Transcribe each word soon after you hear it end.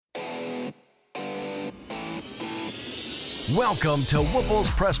Welcome to Woelfel's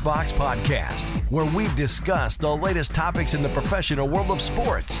Press Box Podcast, where we discuss the latest topics in the professional world of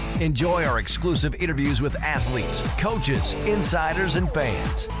sports. Enjoy our exclusive interviews with athletes, coaches, insiders, and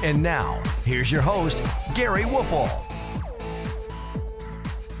fans. And now, here's your host, Gery Woelfel.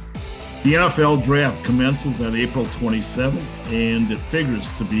 The NFL draft commences on April 27th, and it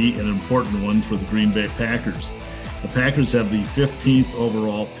figures to be an important one for the Green Bay Packers. The Packers have the 15th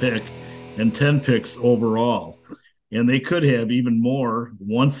overall pick and 10 picks overall. And they could have even more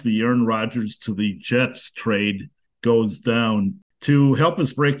once the Aaron Rodgers to the Jets trade goes down. To help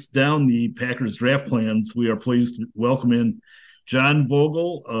us break down the Packers draft plans, we are pleased to welcome in John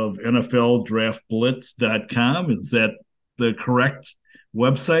Vogel of NFLDraftBlitz.com. Is that the correct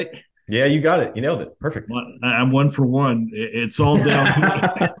website? Yeah, you got it. You nailed it. Perfect. I'm one for one. It's all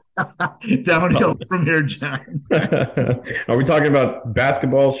downhill from here, John. Are we talking about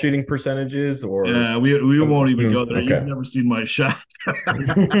basketball shooting percentages or? Yeah, we won't even go there. Okay. You've never seen my shot. pretty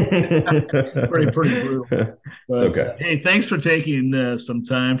brutal. But, it's okay. Hey, thanks for taking some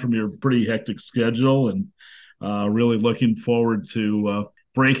time from your pretty hectic schedule, and really looking forward to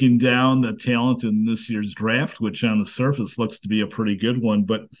breaking down the talent in this year's draft, which on the surface looks to be a pretty good one.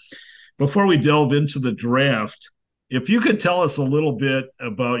 But before we delve into the draft, if you could tell us a little bit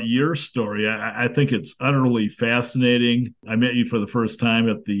about your story, I think it's utterly fascinating. I met you for the first time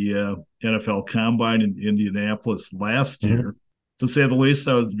at the NFL Combine in Indianapolis last year. To say the least,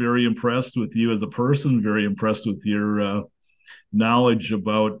 I was very impressed with you as a person, very impressed with your knowledge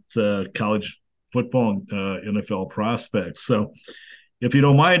about college football and NFL prospects. So if you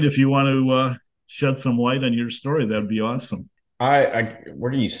don't mind, if you want to shed some light on your story, that'd be awesome. Where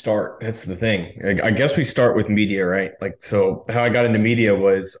do you start? That's the thing. I guess we start with media, right? So how I got into media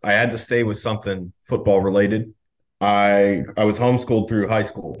was I had to stay with something football related. I was homeschooled through high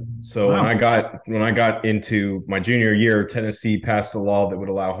school. So Wow. when I got into my junior year, Tennessee passed a law that would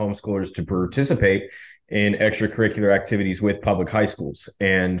allow homeschoolers to participate in extracurricular activities with public high schools.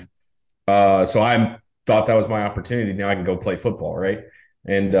 And so I thought that was my opportunity. Now I can go play football, right?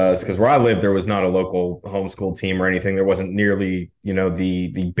 And because where I lived, there was not a local homeschool team or anything. There wasn't nearly,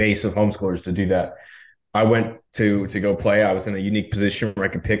 the base of homeschoolers to do that. I went to go play. I was in a unique position where I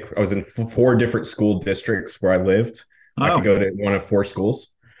could pick. I was in 4 different school districts where I lived. Oh. I could go to one of 4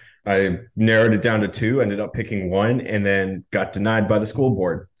 schools. I narrowed it down to 2, ended up picking 1, and then got denied by the school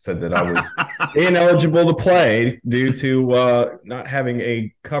board. Said that I was ineligible to play due to not having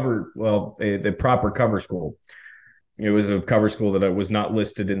the proper cover school. It was a cover school that was not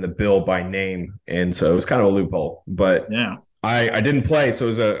listed in the bill by name. And so it was kind of a loophole, but yeah, I didn't play.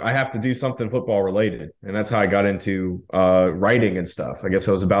 So I have to do something football related. And that's how I got into writing and stuff. I guess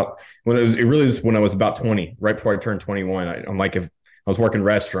it was when I was about 20, right before I turned 21. I'm like, if I was working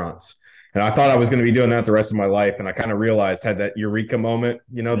restaurants and I thought I was going to be doing that the rest of my life. And I kind of realized, had that eureka moment,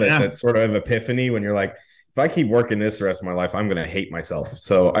 that sort of epiphany when you're like, if I keep working this the rest of my life, I'm going to hate myself.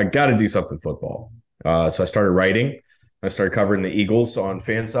 So I got to do something football. So I started writing. I started covering the Eagles on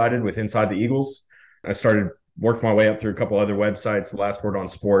Fansided with Inside the Eagles. I started working my way up through a couple other websites, The Last Word on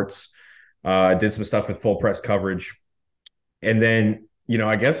Sports. I did some stuff with full press coverage. And then,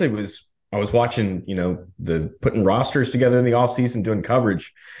 I guess I was watching, the putting rosters together in the offseason, doing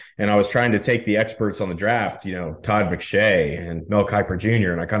coverage. And I was trying to take the experts on the draft, Todd McShay and Mel Kiper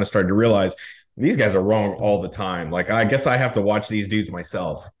Jr. And I kind of started to realize these guys are wrong all the time. Like, I guess I have to watch these dudes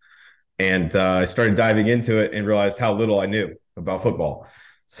myself. And I started diving into it and realized how little I knew about football.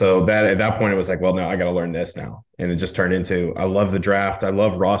 So that at that point, it was like, well, no, I got to learn this now. And it just turned into, I love the draft. I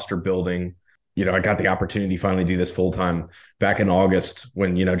love roster building. I got the opportunity to finally do this full time back in August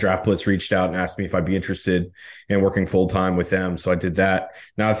when, Draft Blitz reached out and asked me if I'd be interested in working full time with them. So I did that.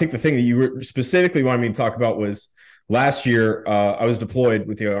 Now, I think the thing that you specifically wanted me to talk about was last year, I was deployed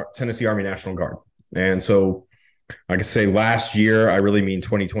with the Tennessee Army National Guard. And so I can say last year, I really mean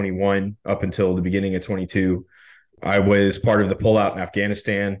 2021 up until the beginning of 22. I was part of the pullout in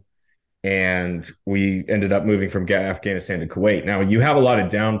Afghanistan, and we ended up moving from Afghanistan to Kuwait. Now, you have a lot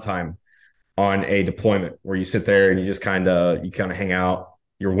of downtime on a deployment where you sit there and you just kind of hang out.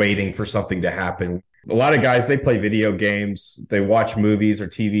 You're waiting for something to happen. A lot of guys, they play video games, they watch movies or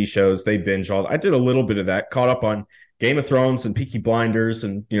TV shows, they binge all. I did a little bit of that, caught up on Game of Thrones and Peaky Blinders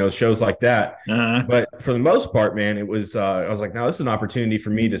and, shows like that. But for the most part, man, it was, I was like, now this is an opportunity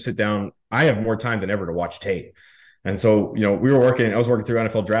for me to sit down. I have more time than ever to watch tape. And so, I was working through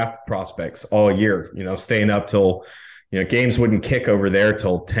NFL draft prospects all year, staying up till, games wouldn't kick over there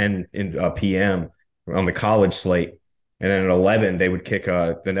till 10 p.m. on the college slate. And then at 11, they would kick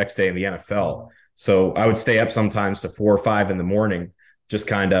the next day in the NFL. So I would stay up sometimes to 4 or 5 in the morning, just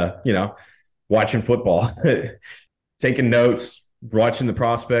kind of, watching football. taking notes, watching the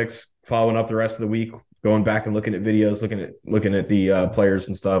prospects, following up the rest of the week, going back and looking at videos, looking at the players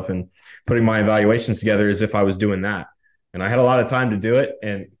and stuff, and putting my evaluations together as if I was doing that. And I had a lot of time to do it,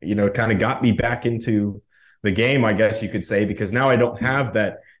 and it kind of got me back into the game, I guess you could say, because now I don't have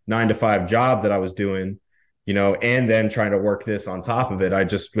that 9-to-5 job that I was doing, and then trying to work this on top of it. I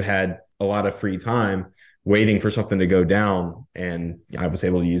just had a lot of free time waiting for something to go down, and I was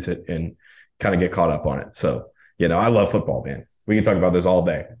able to use it and kind of get caught up on it. So, I love football, man. We can talk about this all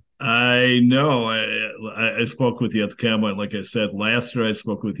day. I know. I spoke with you at the Combine. Like I said, last year I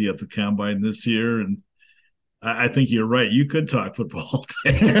spoke with you at the Combine this year, and I think you're right. You could talk football.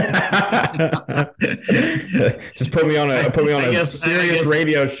 Just put me on a serious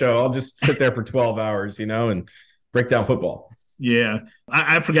radio show. I'll just sit there for 12 hours, and break down football. Yeah.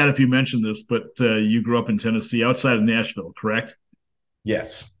 I forgot if you mentioned this, but you grew up in Tennessee outside of Nashville, correct?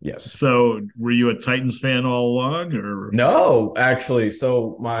 Yes. So were you a Titans fan all along, or? No, actually.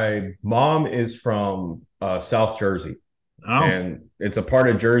 So my mom is from South Jersey. Oh. And it's a part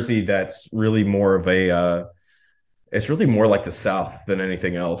of Jersey that's really more of it's really more like the South than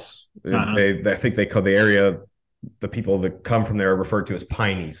anything else. I think they call the area, the people that come from there are referred to as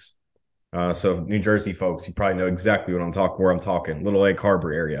Pineys. So New Jersey folks, you probably know exactly where I'm talking, Little Egg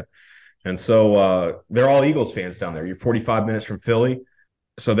Harbor area. And so they're all Eagles fans down there. You're 45 minutes from Philly.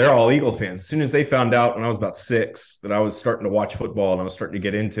 So they're all Eagles fans. As soon as they found out when I was about 6 that I was starting to watch football and I was starting to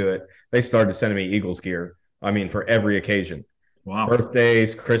get into it, they started sending me Eagles gear. I mean, for every occasion. Wow.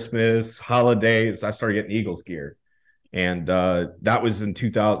 Birthdays, Christmas, holidays, I started getting Eagles gear. And that was in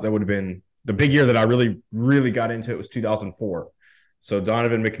 2000. That would have been the big year that I really, really got into it was 2004. So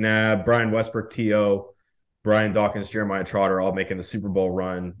Donovan McNabb, Brian Westbrook, T.O., Brian Dawkins, Jeremiah Trotter, all making the Super Bowl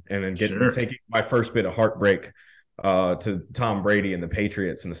run, and then taking my first bit of heartbreak to Tom Brady and the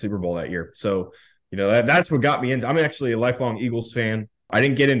Patriots in the Super Bowl that year. So, that's what got me into. I'm actually a lifelong Eagles fan. I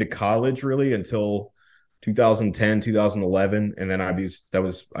didn't get into college really until 2010, 2011, and then it was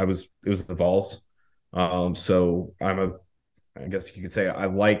the Vols. So I guess you could say I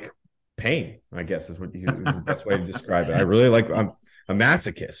like pain, I guess is the best way to describe it. I'm a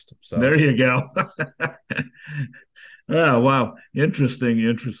masochist. So there you go. Oh, wow.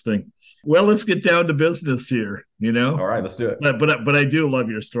 Interesting. Well, let's get down to business here, All right, let's do it. But I do love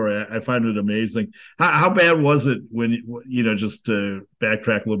your story. I find it amazing. How bad was it when, just to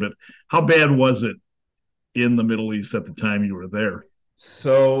backtrack a little bit, how bad was it in the Middle East at the time you were there?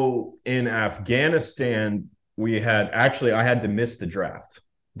 So in Afghanistan, I had to miss the draft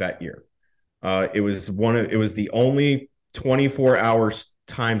that year. It was the only 24-hour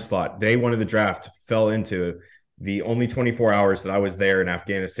time slot. Day one of the draft fell into the only 24 hours that I was there in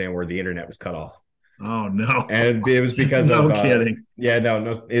Afghanistan where the internet was cut off. Oh, no. And it was because no kidding. Yeah,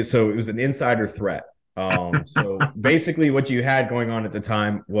 no. So it was an insider threat. So basically what you had going on at the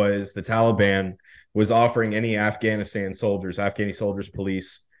time was the Taliban was offering any Afghanistan soldiers, Afghani soldiers,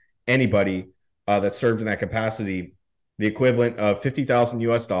 police, anybody that served in that capacity, the equivalent of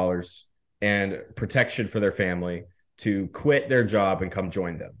 $50,000 and protection for their family to quit their job and come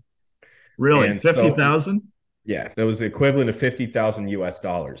join them. Really? 50,000? Yeah, that was the equivalent of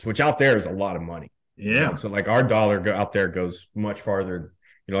 $50,000, which out there is a lot of money. Yeah. So like our dollar out there goes much farther.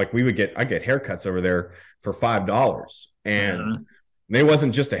 Like I get haircuts over there for $5, and it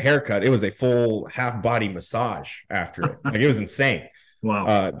wasn't just a haircut; it was a full half body massage after it. Like it was insane.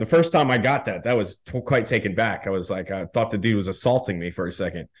 Wow. The first time I got that was quite taken back. I was like, I thought the dude was assaulting me for a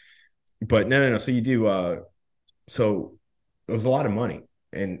second, but no. So you do. So it was a lot of money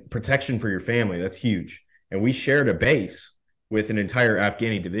and protection for your family. That's huge. And we shared a base with an entire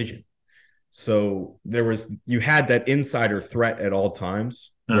Afghani division. So you had that insider threat at all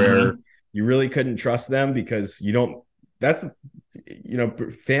times where you really couldn't trust them because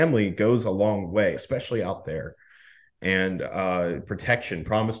family goes a long way, especially out there. And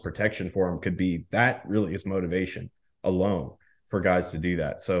promised protection for them that really is motivation alone for guys to do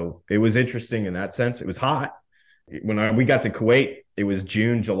that. So it was interesting in that sense. It was hot. When we got to Kuwait, it was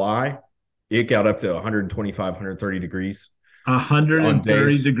June, July. It got up to 125, 130 degrees.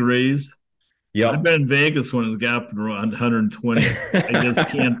 130 degrees? Yeah, I've been in Vegas when it got up around 120. I just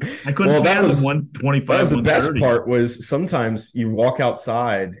can't. I couldn't fathom 125. That was the best part. Was sometimes you walk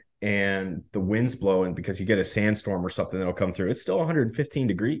outside and the wind's blowing because you get a sandstorm or something that'll come through. It's still 115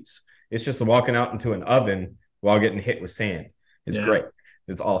 degrees. It's just walking out into an oven while getting hit with sand. It's great.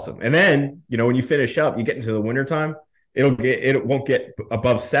 It's awesome. And then when you finish up, you get into the wintertime, it won't get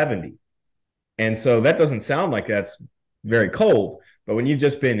above 70. And so that doesn't sound like that's very cold, but when you've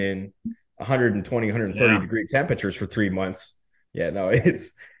just been in 120, 130 degree temperatures for 3 months,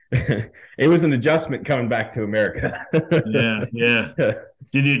 it's it was an adjustment coming back to America. Yeah, yeah.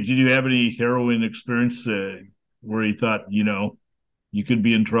 Did you have any heroin experience where you thought you could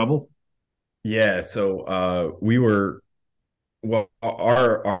be in trouble? Yeah, so we were well,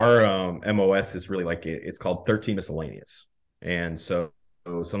 our MOS is really like it's called 13 miscellaneous, and so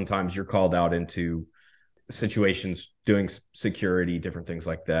sometimes you're called out into situations doing security, different things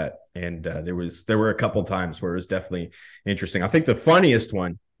like that. And there were a couple times where it was definitely interesting. I think the funniest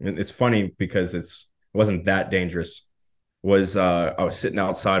one, and it's funny because it wasn't that dangerous, was I was sitting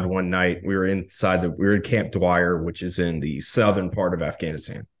outside one night. We were in Camp Dwyer, which is in the southern part of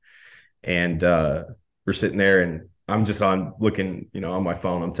Afghanistan, and we're sitting there, and I'm just on looking, on my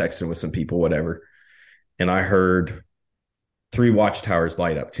phone. I'm texting with some people, whatever, and I heard 3 watchtowers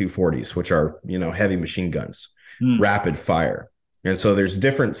light up, 240s, which are, heavy machine guns, rapid fire. And so there's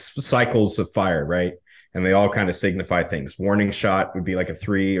different cycles of fire, right? And they all kind of signify things. Warning shot would be like a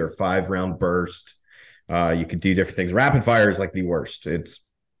 3 or 5 round burst. You could do different things. Rapid fire is like the worst.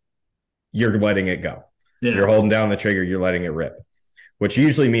 You're letting it go. Yeah. You're holding down the trigger. You're letting it rip, which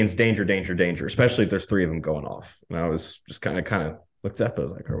usually means danger, danger, danger, especially if there's 3 of them going off. And I was just kind of looked up. I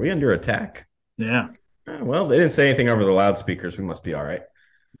was like, are we under attack? Yeah. Well, they didn't say anything over the loudspeakers. We must be all right.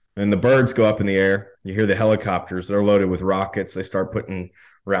 And the birds go up in the air. You hear the helicopters. They're loaded with rockets. They start putting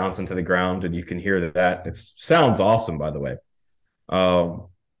rounds into the ground, and you can hear that. It sounds awesome, by the way.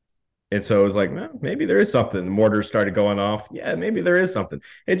 And so it was like, well, maybe there is something. The mortars started going off. Yeah, maybe there is something.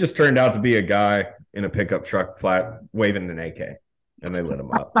 It just turned out to be a guy in a pickup truck flat waving an AK, and they lit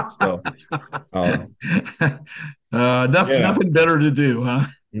him up. So, nothing better to do, huh?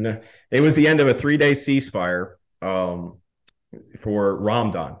 No, it was the end of a 3-day ceasefire for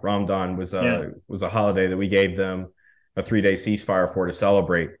Ramadan. Ramadan was a holiday that we gave them a 3-day ceasefire to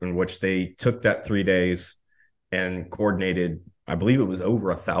celebrate, in which they took that 3 days and coordinated. I believe it was over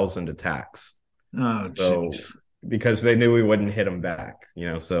 1,000 attacks. Oh, so because they knew we wouldn't hit them back,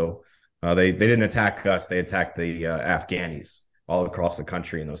 So they didn't attack us; they attacked the Afghanis all across the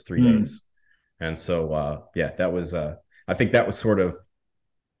country in those 3 days. And so, that was. I think that was sort of.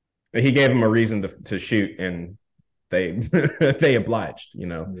 He gave them a reason to shoot, and they they obliged.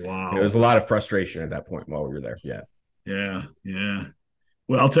 Wow. There was a lot of frustration at that point while we were there. Yeah.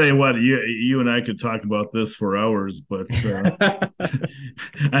 Well, I'll tell you what, you and I could talk about this for hours, but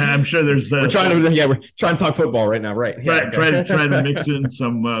I'm sure there's. We're trying to talk football right now, right? Yeah, trying to mix in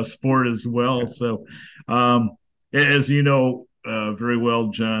some sport as well. So, as you know very well,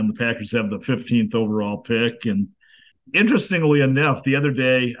 John, the Packers have the 15th overall pick, and interestingly enough, the other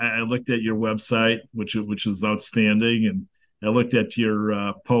day I looked at your website, which is outstanding, and I looked at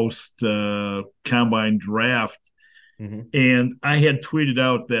your post combine draft, and I had tweeted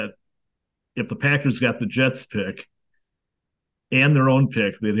out that if the Packers got the Jets pick and their own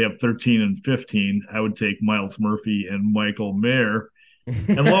pick, they'd have 13 and 15. I would take Myles Murphy and Michael Mayer.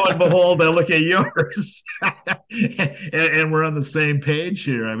 And lo and behold, I look at yours, and we're on the same page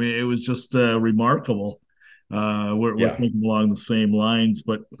here. I mean, it was just remarkable. We're thinking along the same lines,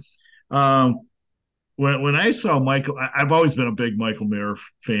 but when I saw Michael, I've always been a big Michael Mayer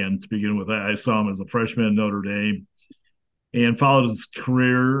fan to begin with. I saw him as a freshman at Notre Dame and followed his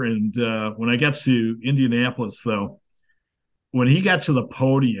career. And when I got to Indianapolis, though, when he got to the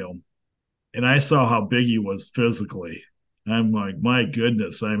podium and I saw how big he was physically, I'm like, my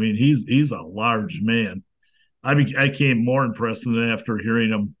goodness. I mean, he's a large man. I became more impressed than after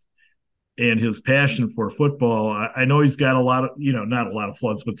hearing him and his passion for football. I know he's got a lot of, not a lot of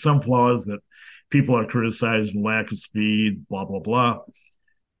flaws, but some flaws that people are criticizing, lack of speed, blah, blah, blah.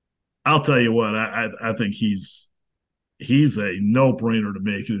 I'll tell you what, I think he's a no-brainer to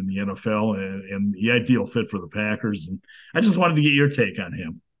make it in the NFL and the ideal fit for the Packers. And I just wanted to get your take on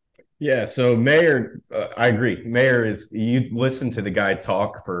him. Yeah, so Mayer, I agree. Mayer you listen to the guy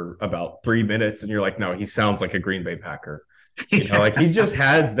talk for about 3 minutes and you're like, no, he sounds like a Green Bay Packer. Like he just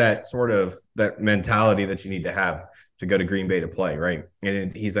has that sort of that mentality that you need to have to go to Green Bay to play, right?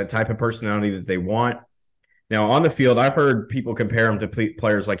 And he's that type of personality that they want. Now, on the field, I've heard people compare him to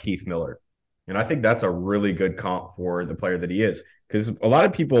players like Heath Miller. And I think that's a really good comp for the player that he is. Because a lot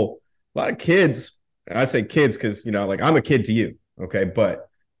of kids, and I say kids because, like I'm a kid to you, okay? But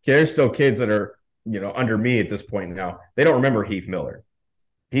there's still kids that are, under me at this point now. They don't remember Heath Miller.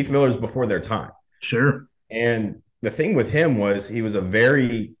 Heath Miller's before their time. Sure. And the thing with him was he was a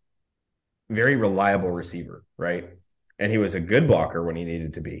very, very reliable receiver, right? And he was a good blocker when he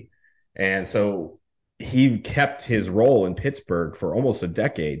needed to be. And so he kept his role in Pittsburgh for almost a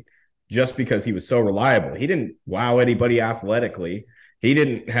decade just because he was so reliable. He didn't wow anybody athletically. He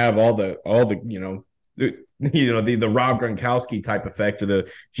didn't have all the the Rob Gronkowski type effect or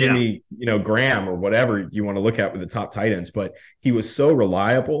the Jimmy, Graham or whatever you want to look at with the top tight ends. But he was so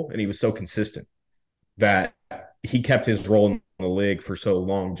reliable and he was so consistent that he kept his role in the league for so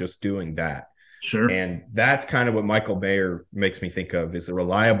long just doing that. Sure. And that's kind of what Michael Mayer makes me think of, is a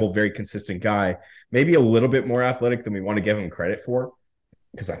reliable, very consistent guy, maybe a little bit more athletic than we want to give him credit for.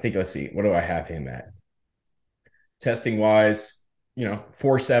 Because I think, let's see, what do I have him at? Testing wise,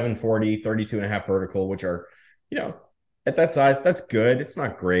 4.7 40, 32 and a half vertical, which are, at that size, that's good. It's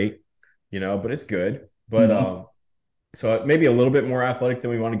not great, but it's good. But so maybe a little bit more athletic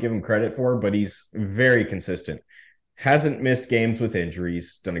than we want to give him credit for, but he's very consistent. Hasn't missed games with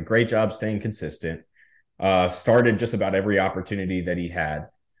injuries, done a great job staying consistent, started just about every opportunity that he had,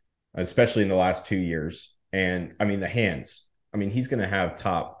 especially in the last 2 years. And I mean, the hands, he's going to have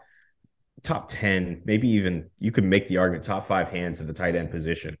top 10, maybe even you could make the argument top 5 hands at the tight end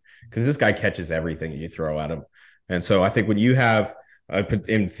position, because this guy catches everything that you throw at him. And so I think when you have,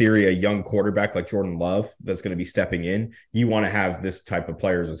 in theory, a young quarterback like Jordan Love that's going to be stepping in, you want to have this type of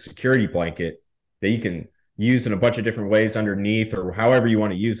player as a security blanket that you can use in a bunch of different ways underneath, or however you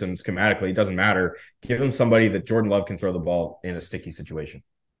want to use them schematically. It doesn't matter. Give them somebody that Jordan Love can throw the ball in a sticky situation.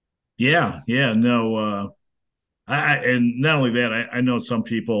 Yeah. No. And not only that, I know some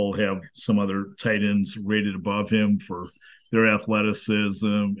people have some other tight ends rated above him for their athleticism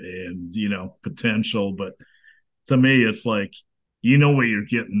and, potential. But to me, it's like, what you're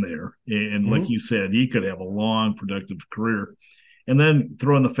getting there. And like you said, he could have a long, productive career. And then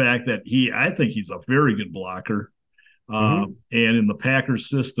throw in the fact that I think he's a very good blocker. And in the Packers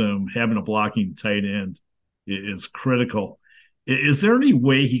system, having a blocking tight end is critical. Is there any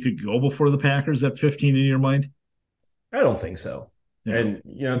way he could go before the Packers at 15 in your mind? I don't think so. Yeah.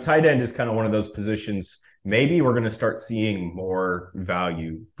 And, tight end is kind of one of those positions. Maybe we're going to start seeing more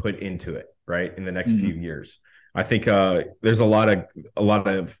value put into it, right, in the next few years. I think there's a lot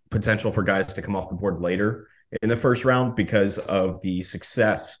of potential for guys to come off the board later in the first round because of the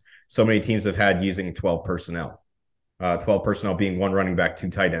success so many teams have had using 12 personnel. 12 personnel being one running back, 2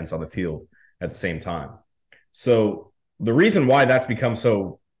 tight ends on the field at the same time. So the reason why that's become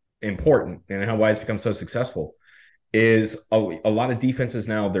so important and why it's become so successful is a lot of defenses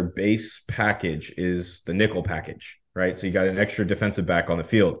now, their base package is the nickel package, right? So you got an extra defensive back on the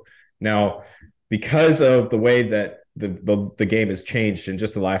field. Now, because of the way that the game has changed in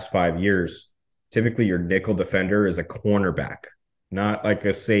just the last 5 years, typically your nickel defender is a cornerback, not like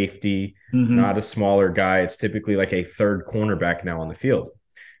a safety, not a smaller guy. It's typically like a third cornerback now on the field.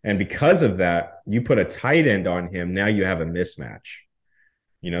 And because of that, you put a tight end on him, now you have a mismatch.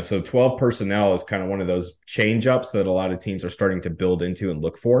 So 12 personnel is kind of one of those change ups that a lot of teams are starting to build into and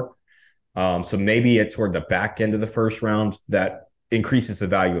look for. So maybe toward the back end of the first round, that increases the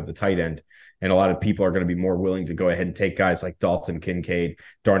value of the tight end. And a lot of people are going to be more willing to go ahead and take guys like Dalton Kincaid,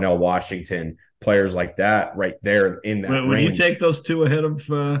 Darnell Washington, players like that right there in that range. Would you take those 2 ahead of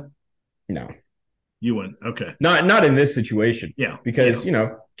No. You wouldn't. Okay. Not in this situation. Yeah. Because,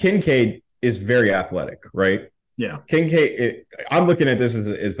 Kincaid is very athletic, right? Yeah. Kincaid, I'm looking at this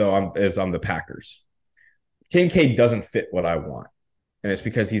as though I'm the Packers. Kincaid doesn't fit what I want. And it's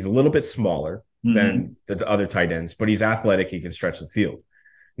because he's a little bit smaller than the other tight ends, but he's athletic. He can stretch the field.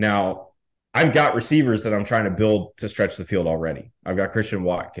 Now, I've got receivers that I'm trying to build to stretch the field already. I've got Christian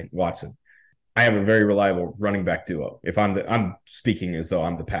Watson. I have a very reliable running back duo. If I'm speaking as though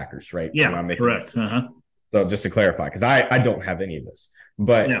I'm the Packers, right? Yeah, so I'm correct. So just to clarify, because I don't have any of this,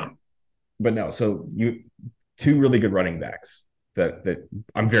 but no. So you 2 really good running backs that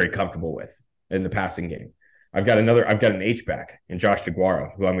I'm very comfortable with in the passing game. I've got an H-back in Josh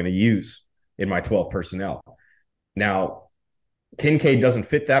Jaguara, who I'm going to use in my 12 personnel. Now, Kincaid doesn't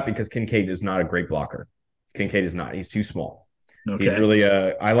fit that because Kincaid is not a great blocker. Kincaid is not. He's too small. Okay. He's really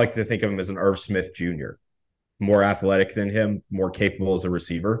I like to think of him as an Irv Smith Jr., more athletic than him, more capable as a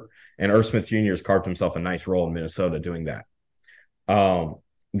receiver. And Irv Smith Jr. has carved himself a nice role in Minnesota doing that.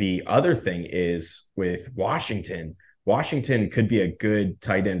 The other thing is with Washington could be a good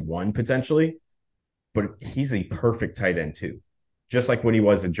tight end 1 potentially, but he's the perfect tight end 2, just like what he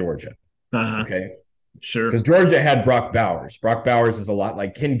was at Georgia. Okay. Sure. Because Georgia had Brock Bowers. Brock Bowers is a lot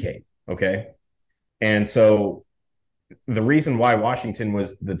like Kincaid. Okay. And so the reason why Washington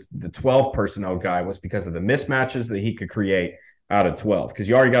was the 12 personnel guy was because of the mismatches that he could create out of 12. Because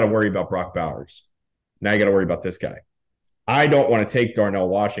you already got to worry about Brock Bowers. Now you got to worry about this guy. I don't want to take Darnell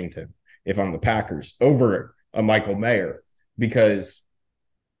Washington if I'm the Packers over a Michael Mayer, because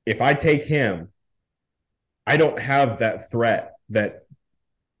if I take him, I don't have that threat that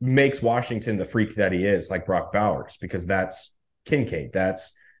makes Washington the freak that he is, like Brock Bowers, because that's Kincaid.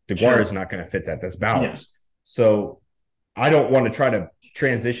 That's DeGuara is not going to fit that. That's Bowers. So I don't want to try to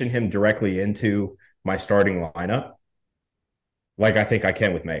transition him directly into my starting lineup like I think I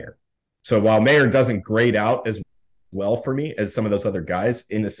can with Mayer. So while Mayer doesn't grade out as well for me as some of those other guys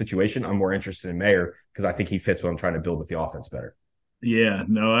in this situation, I'm more interested in Mayer because I think he fits what I'm trying to build with the offense better. Yeah,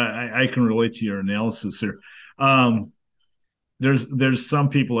 no, I can relate to your analysis here. There's some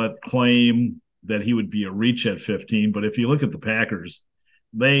people that claim that he would be a reach at 15, but if you look at the Packers,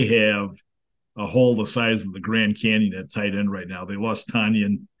 they have a hole the size of the Grand Canyon at tight end right now. They lost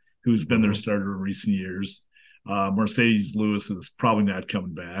Tanyan, who's been their starter in recent years. Mercedes Lewis is probably not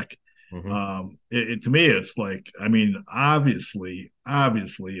coming back. To me, it's like, I mean, obviously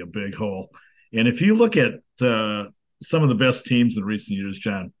a big hole. And if you look at some of the best teams in recent years,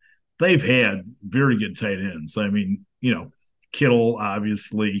 John, they've had very good tight ends. I mean, Kittle,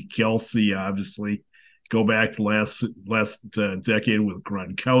 obviously, Kelsey, obviously. Go back to last decade with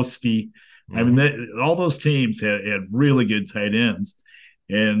Gronkowski. I mean, all those teams had really good tight ends.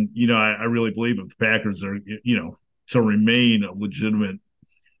 And, I really believe if the Packers are, to remain a legitimate,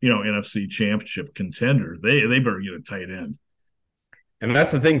 NFC championship contender, they better get a tight end. And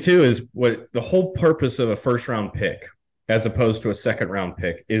that's the thing, too, is what the whole purpose of a first-round pick as opposed to a second-round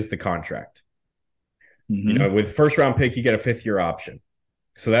pick is the contract. With first-round pick, you get a fifth-year option.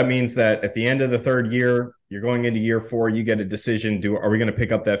 So that means that at the end of the third year, you're going into year 4, you get a decision, are we going to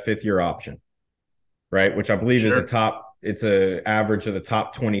pick up that fifth-year option, right? Which I believe is it's an average of the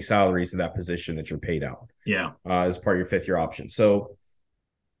top 20 salaries of that position that you're paid out. Yeah. As part of your fifth-year option. So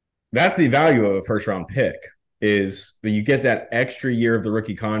that's the value of a first-round pick, is that you get that extra year of the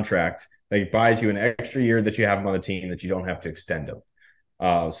rookie contract that buys you an extra year that you have him on the team that you don't have to extend him.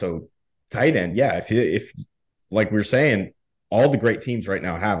 So tight end, yeah, if like we were saying, all the great teams right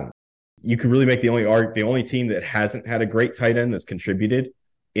now have them. You could really make the only team that hasn't had a great tight end that's contributed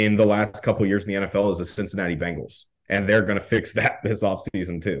in the last couple of years in the NFL is the Cincinnati Bengals, and they're going to fix that this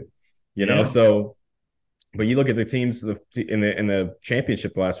offseason too. So, but you look at the teams in the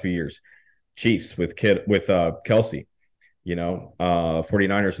championship the last few years, Chiefs with Kelsey,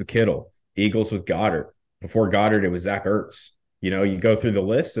 49ers with Kittle, Eagles with Goddard. Before Goddard, it was Zach Ertz. You go through the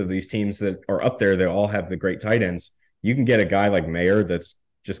list of these teams that are up there, they all have the great tight ends. You can get a guy like Mayer that's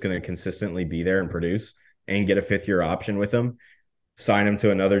just going to consistently be there and produce and get a fifth-year option with him, sign him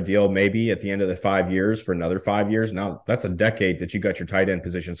to another deal maybe at the end of the 5 years for another 5 years. Now, that's a decade that you got your tight end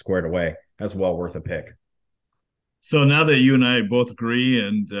position squared away. That's well worth a pick. So now that you and I both agree,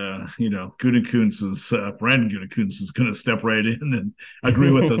 and Brandon Gutekunst is going to step right in and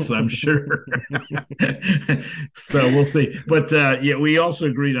agree with us, I'm sure. So we'll see. But we also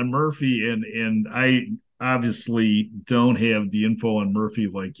agreed on Murphy, and I obviously don't have the info on Murphy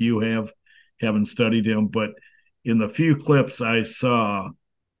like you have, haven't studied him. But in the few clips I saw,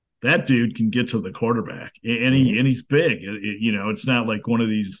 that dude can get to the quarterback, and he's big. It's not like one of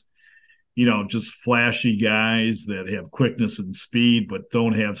these, just flashy guys that have quickness and speed, but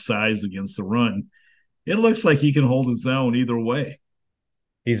don't have size against the run. It looks like he can hold his own either way.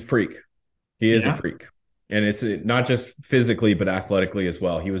 He's a freak. He is a freak. And it's not just physically, but athletically as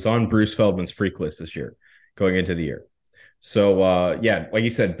well. He was on Bruce Feldman's freak list this year, going into the year. So, like you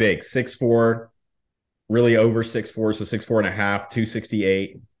said, big, 6'4", really over 6'4", so 6'4.5",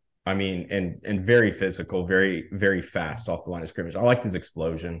 268. I mean, and very physical, very, very fast off the line of scrimmage. I liked his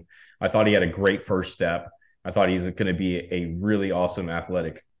explosion. I thought he had a great first step. I thought he's going to be a really awesome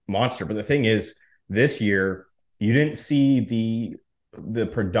athletic monster. But the thing is, this year, you didn't see the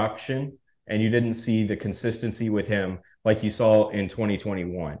production and you didn't see the consistency with him like you saw in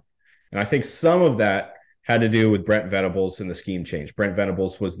 2021. And I think some of that had to do with Brent Venables and the scheme change. Brent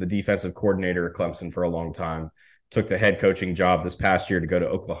Venables was the defensive coordinator at Clemson for a long time. Took the head coaching job this past year to go to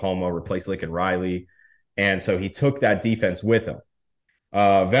Oklahoma, replace Lincoln Riley. And so he took that defense with him.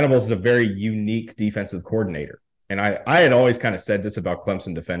 Venables is a very unique defensive coordinator. And I had always kind of said this about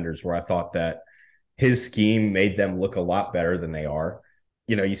Clemson defenders, where I thought that his scheme made them look a lot better than they are.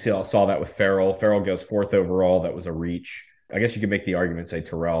 You saw that with Farrell. Farrell goes 4th overall. That was a reach. I guess you could make the argument, say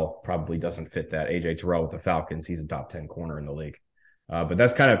Terrell probably doesn't fit that. AJ Terrell with the Falcons, he's a top 10 corner in the league. But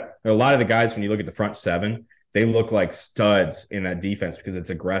that's kind of a lot of the guys, when you look at the front seven, they look like studs in that defense because it's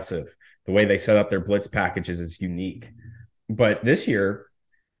aggressive. The way they set up their blitz packages is unique. But this year,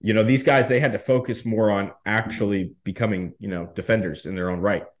 these guys, they had to focus more on actually becoming, defenders in their own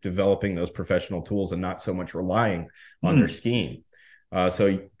right, developing those professional tools and not so much relying on their scheme.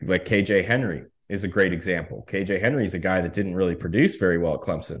 So like KJ Henry is a great example. KJ Henry is a guy that didn't really produce very well at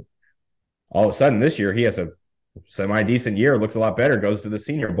Clemson. All of a sudden this year, he has a semi-decent year, looks a lot better, goes to the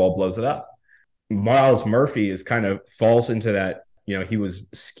Senior Bowl, blows it up. Myles Murphy is kind of falls into that, he was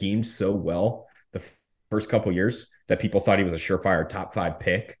schemed so well. The first couple years that people thought he was a surefire top 5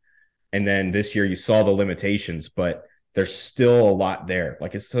 pick. And then this year you saw the limitations, but there's still a lot there.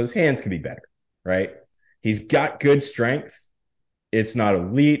 Like so his hands can be better, right? He's got good strength. It's not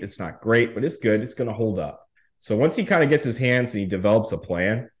elite. It's not great, but it's good. It's going to hold up. So once he kind of gets his hands and he develops a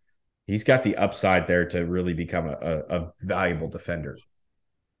plan, he's got the upside there to really become a valuable defender.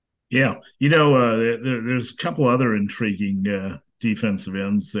 Yeah. There's a couple other intriguing defensive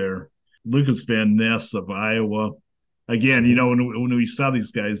ends there. Lucas Van Ness of Iowa. Again, when we saw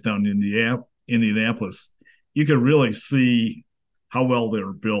these guys down in Indianapolis, you could really see how well they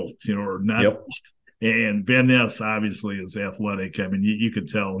were built, or not. Yep. And Van Ness obviously is athletic. I mean, you could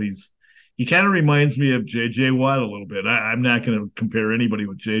tell he kind of reminds me of J.J. Watt a little bit. I'm not going to compare anybody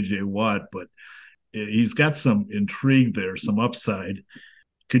with J.J. Watt, but he's got some intrigue there, some upside.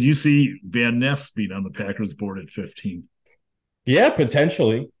 Could you see Van Ness being on the Packers board at 15? Yeah,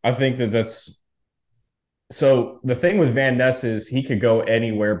 potentially. I think that's – so the thing with Van Ness is he could go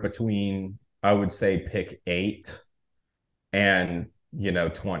anywhere between, I would say, pick 8 and,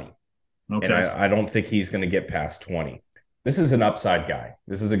 20. Okay. And I don't think he's going to get past 20. This is an upside guy.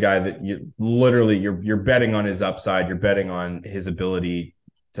 This is a guy that you're betting on his upside. You're betting on his ability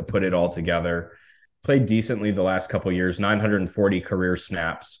to put it all together. Played decently the last couple of years, 940 career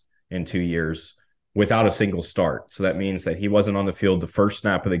snaps in 2 years without a single start. So that means that he wasn't on the field the first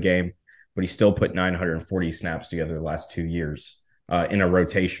snap of the game, but he still put 940 snaps together the last 2 years in a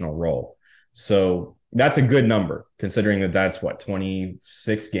rotational role. So that's a good number considering that's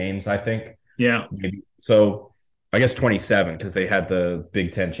 26 games, I think. Yeah. Maybe. So I guess 27 because they had the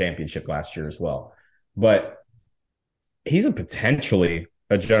Big Ten championship last year as well. But he's potentially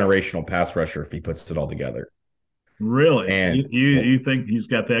a generational pass rusher if he puts it all together. Really? And you think he's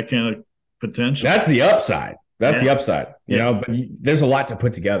got that kind of potential? That's the upside. The upside, but there's a lot to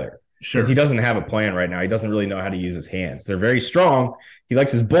put together. Sure. Because he doesn't have a plan right now. He doesn't really know how to use his hands. They're very strong. He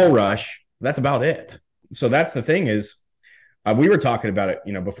likes his bull rush. That's about it. So that's the thing is, we were talking about it,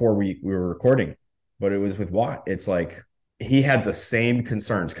 before we were recording, but it was with Watt. It's like he had the same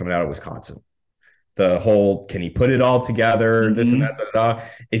concerns coming out of Wisconsin. The whole, can he put it all together? Mm-hmm. This and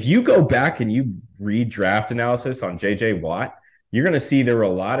that, If you go back and you read draft analysis on J.J. Watt, you're going to see there were a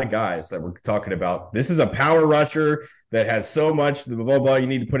lot of guys that were talking about, this is a power rusher that has so much, blah, blah, blah, you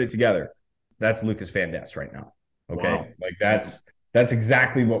need to put it together. That's Lucas Van Ness right now. Okay. Wow. Like that's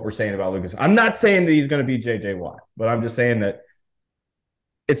exactly what we're saying about Lucas. I'm not saying that he's going to be J.J. Watt, but I'm just saying that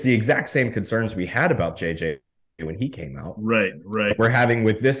it's the exact same concerns we had about J.J. when he came out. Right. We're having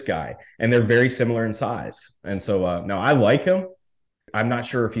with this guy, and they're very similar in size. And so, no, I like him. I'm not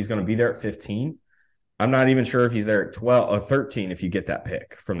sure if he's going to be there at 15. I'm not even sure if he's there at 12 or 13 if you get that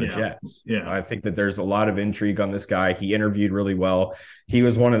pick from the Jets. Yeah. I think that there's a lot of intrigue on this guy. He interviewed really well. He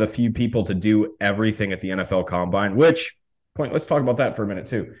was one of the few people to do everything at the NFL Combine, let's talk about that for a minute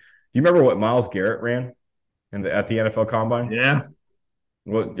too. Do you remember what Myles Garrett ran at the NFL Combine? Yeah.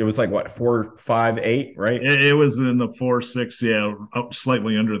 Well, it was like 4.58, right? It was in the 4.6, up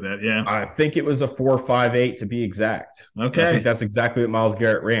slightly under that, yeah. I think it was a 4.58 to be exact. Okay. I think that's exactly what Myles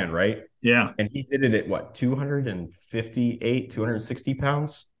Garrett ran, right? Yeah. And he did it at 258, 260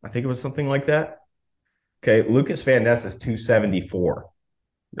 pounds? I think it was something like that. Okay, Lucas Van Ness is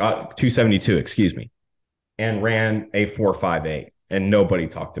 272, excuse me, and ran a 4.58, and nobody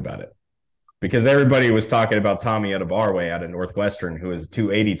talked about it. Because everybody was talking about Tommy Adabarwe out of Northwestern, who is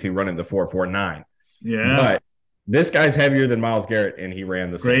 282 running the 4.49. Yeah. But this guy's heavier than Myles Garrett, and he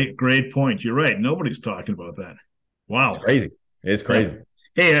ran the same. Great point. You're right. Nobody's talking about that. Wow. It's crazy. It's crazy.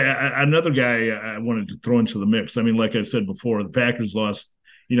 Hey, another guy I wanted to throw into the mix. I mean, like I said before, the Packers lost,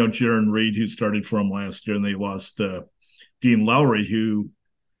 Jaron Reed, who started for them last year, and they lost Dean Lowry, who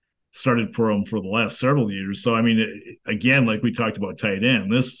started for them for the last several years. So, I mean, again, like we talked about tight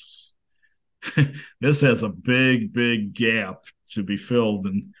end, this has a big gap to be filled,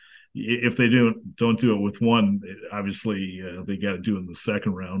 and if they don't do it with one, obviously they got to do it in the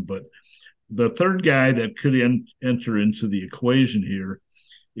second round. But the third guy that could enter into the equation here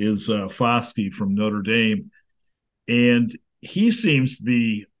is Foskey from Notre Dame, and he seems to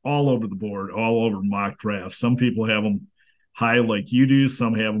be all over the board, all over mock drafts. Some people have him high like you do,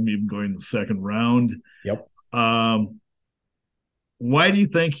 some have him even going in the second round. Yep. Why do you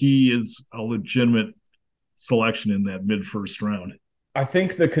think he is a legitimate selection in that mid-first round? I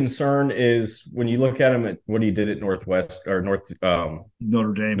think the concern is when you look at him at what he did at Notre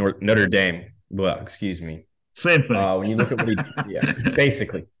Dame. Notre Dame. Well, excuse me. Same thing. When you look at what he,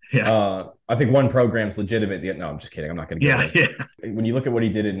 basically. Yeah. I think one program's legitimate. No, I'm just kidding. I'm not going to get it. Yeah. When you look at what he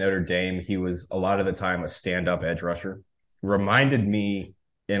did at Notre Dame, he was a lot of the time a stand-up edge rusher. Reminded me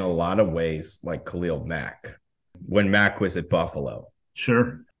in a lot of ways like Khalil Mack when Mack was at Buffalo.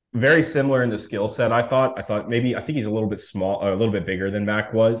 Sure. Very similar in the skill set, I thought. I think he's a little bit small, a little bit bigger than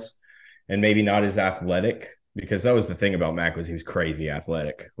Mack was, and maybe not as athletic, because that was the thing about Mack was he was crazy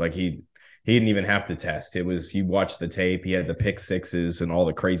athletic. Like he didn't even have to test. It was, you watch the tape, he had the pick sixes and all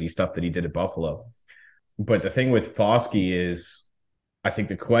the crazy stuff that he did at Buffalo. But the thing with Foskey is, I think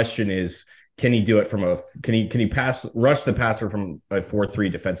the question is, can he do it from can he rush the passer from a 4-3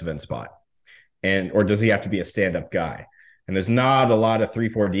 defensive end spot? Or does he have to be a stand-up guy? And there's not a lot of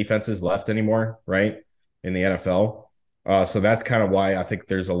 3-4 defenses left anymore, right, in the NFL. So that's kind of why I think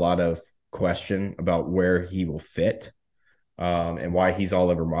there's a lot of question about where he will fit, and why he's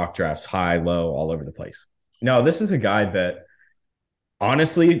all over mock drafts, high, low, all over the place. No, this is a guy that,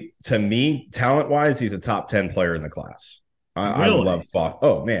 honestly, to me, talent-wise, he's a top 10 player in the class. I love Fox.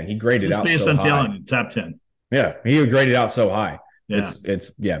 Oh, man, he graded out so high. Based on talent, top 10. Yeah, he graded out so high. Yeah.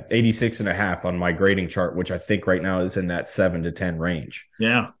 It's 86.5 on my grading chart, which I think right now is in that 7 to 10 range.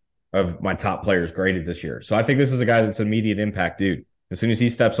 Yeah. Of my top players graded this year. So I think this is a guy that's an immediate impact dude. As soon as he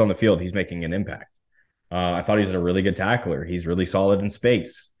steps on the field, he's making an impact. I thought he was a really good tackler. He's really solid in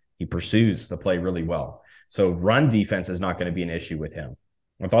space. He pursues the play really well. So run defense is not going to be an issue with him.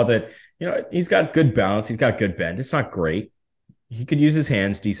 I thought that, he's got good balance. He's got good bend. It's not great. He could use his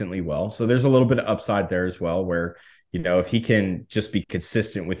hands decently well. So there's a little bit of upside there as well, where, if he can just be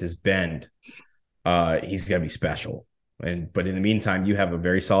consistent with his bend, he's going to be special. But in the meantime, you have a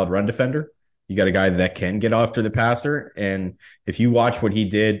very solid run defender. You got a guy that can get after the passer. And if you watch what he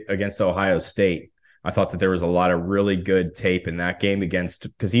did against Ohio State, I thought that there was a lot of really good tape in that game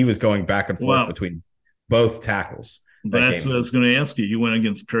because he was going back and forth between both tackles. That's what I was going to ask you. You went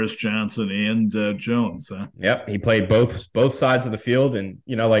against Curtis Johnson and Jones, huh? Yep. He played both sides of the field. And,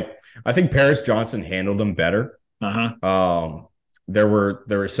 I think Paris Johnson handled him better. Uh-huh. There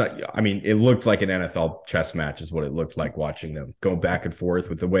were some, it looked like an NFL chess match is what it looked like watching them go back and forth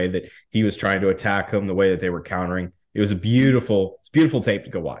with the way that he was trying to attack them, the way that they were countering. It was beautiful tape to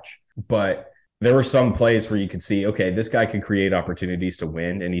go watch. But there were some plays where you could see, okay, this guy can create opportunities to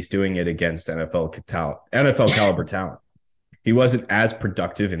win, and he's doing it against NFL caliber talent. He wasn't as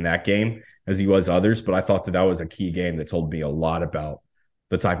productive in that game as he was others, but I thought that was a key game that told me a lot about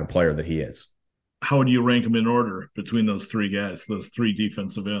the type of player that he is. How would you rank them in order between those three guys, those three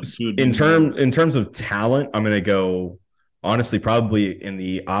defensive ends? In terms of talent, I'm going to go, honestly, probably in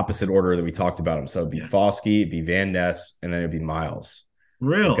the opposite order that we talked about him. So it'd be Foskey, it'd be Van Ness, and then it'd be Miles.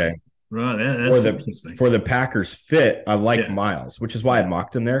 Really? Okay. Right. That's interesting. For the Packers fit, I like Miles, which is why I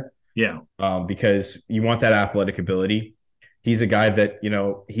mocked him there. Yeah. Because you want that athletic ability. He's a guy that,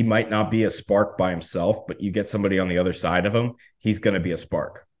 he might not be a spark by himself, but you get somebody on the other side of him, he's going to be a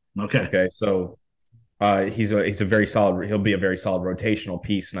spark. Okay. So he's a very solid. He'll be a very solid rotational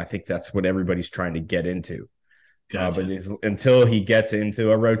piece, and I think that's what everybody's trying to get into. Gotcha. But until he gets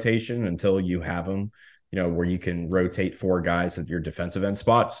into a rotation, until you have him, where you can rotate 4 guys at your defensive end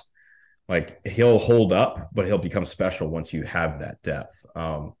spots, like, he'll hold up, but he'll become special once you have that depth.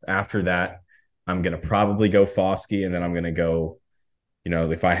 After that, I'm going to probably go Foskey, and then I'm going to go,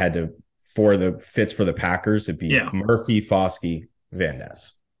 if I had to, for the fits for the Packers, it'd be Murphy, Foskey, Van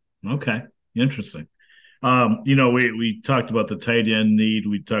Ness. Okay. Interesting. We talked about the tight end need.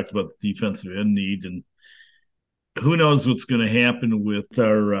 We talked about the defensive end need, and who knows what's going to happen with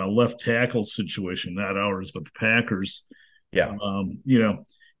our left tackle situation, not ours, but the Packers. Yeah.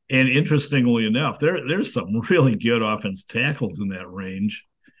 And interestingly enough, there's some really good offense tackles in that range.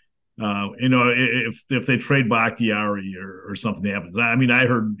 If they trade Bakhtiari or something happens. I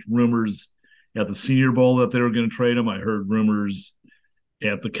heard rumors at the Senior Bowl that they were going to trade him. I heard rumors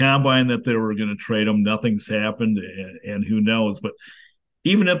at the Combine that they were going to trade him. Nothing's happened, and who knows. But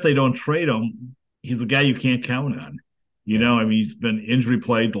even if they don't trade him, he's a guy you can't count on. He's been injury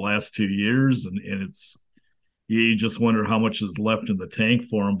plagued the last 2 years, and you just wonder how much is left in the tank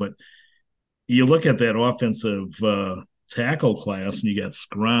for him. But you look at that offensive tackle class, and you got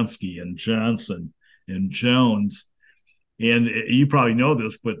Skronsky and Johnson and Jones. And you probably know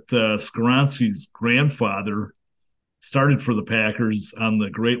this, but Skronsky's grandfather started for the Packers on the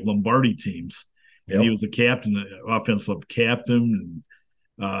great Lombardi teams. Yep. And he was a captain, offensive captain,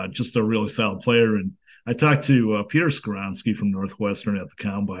 and just a really solid player. And I talked to Peter Skronsky from Northwestern at the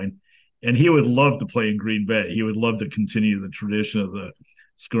Combine, and he would love to play in Green Bay. He would love to continue the tradition of the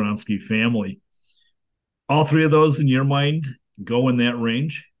Skronsky family. All three of those, in your mind, go in that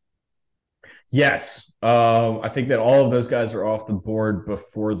range? Yes. I think that all of those guys are off the board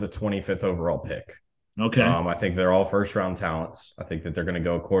before the 25th overall pick. Okay. I think they're all first-round talents. I think that they're going to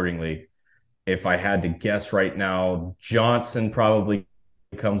go accordingly. If I had to guess right now, Johnson probably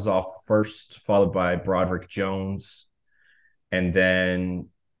comes off first, followed by Broderick Jones, and then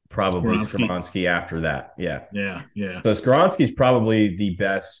probably Skoronski after that. Yeah. So Skoronski's probably the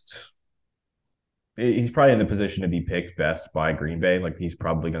best. He's probably in the position to be picked best by Green Bay. Like, he's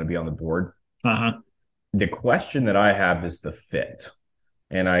probably going to be on the board. The question that I have is the fit.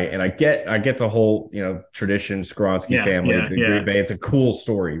 And I get the whole, tradition, Skoronski family, Green Bay. It's a cool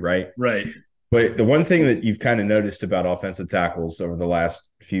story, right? Right. But the one thing that you've kind of noticed about offensive tackles over the last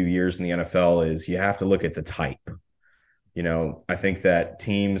few years in the NFL is you have to look at the type. I think that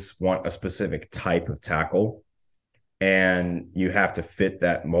teams want a specific type of tackle, and you have to fit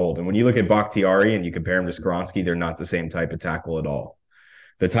that mold. And when you look at Bakhtiari and you compare him to Skoronski, they're not the same type of tackle at all.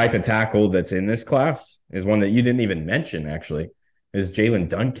 The type of tackle that's in this class is one that you didn't even mention, actually, is Jalen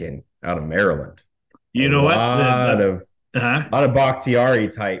Duncan out of Maryland. A lot of Bakhtiari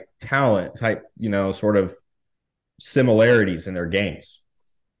type talent, sort of similarities in their games.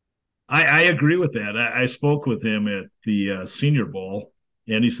 I agree with that. I spoke with him at the Senior Bowl,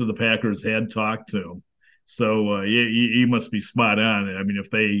 and he said the Packers had talked to him. So he must be spot on. I mean,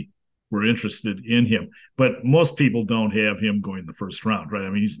 if they were interested in him. But most people don't have him going the first round, right? I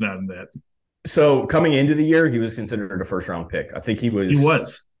mean, he's not in that. So coming into the year, he was considered a first-round pick. I think he was. He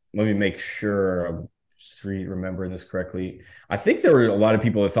was. Let me make sure I'm remembering this correctly. I think there were a lot of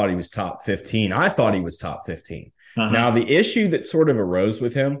people that thought he was top 15. I thought he was top 15. Now, the issue that sort of arose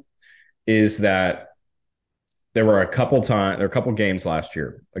with him is that there were a couple games last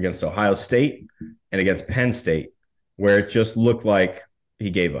year against Ohio State and against Penn State where it just looked like he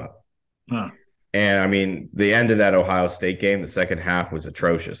gave up. And I mean, the end of that Ohio State game, the second half was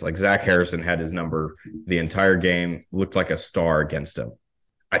atrocious. Like, Zach Harrison had his number the entire game, looked like a star against him.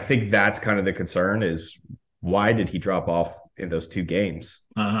 I think that's kind of the concern is why did he drop off in those two games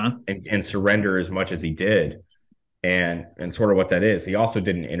and surrender as much as he did? And sort of what that is. He also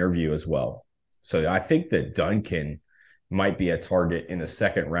did an interview as well. So I think that Duncan might be a target in the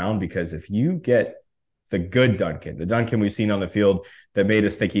second round, because if you get the good Duncan, the Duncan we've seen on the field that made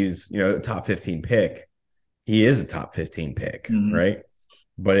us think he's, a top 15 pick, he is a top 15 pick, right?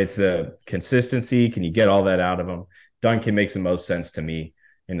 But it's the consistency. Can you get all that out of him? Duncan makes the most sense to me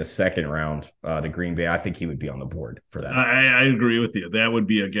in the second round to Green Bay. I think he would be on the board for that. I agree with you. That would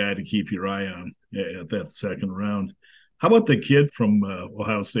be a guy to keep your eye on at that second round. How about the kid from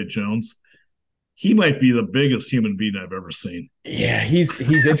Ohio State, Jones? He might be the biggest human being I've ever seen. Yeah, he's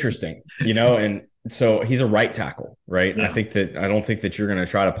interesting, and so he's a right tackle, right? Yeah. I don't think that you're going to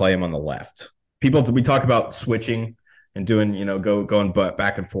try to play him on the left. We talk about switching and doing, going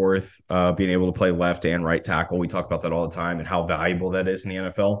back and forth, being able to play left and right tackle. We talk about that all the time and how valuable that is in the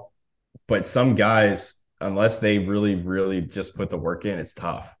NFL. But some guys, unless they really, really just put the work in, it's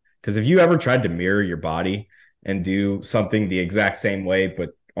tough. Because if you ever tried to mirror your body and do something the exact same way, but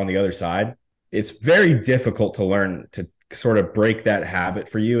on the other side, it's very difficult to learn to sort of break that habit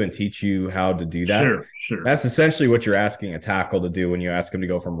for you and teach you how to do that. Sure. That's essentially what you're asking a tackle to do when you ask him to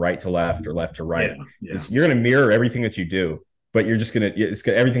go from right to left or left to right. Yeah. You're going to mirror everything that you do, but you're just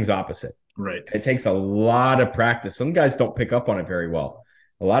everything's opposite. Right. It takes a lot of practice. Some guys don't pick up on it very well.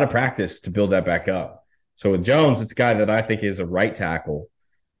 A lot of practice to build that back up. So with Jones, it's a guy that I think is a right tackle.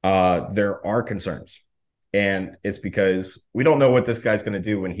 There are concerns, and it's because we don't know what this guy's going to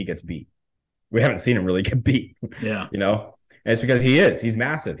do when he gets beat. We haven't seen him really get beat. Yeah. And it's because he's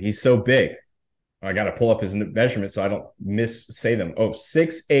massive. He's so big. I got to pull up his measurements so I don't say them.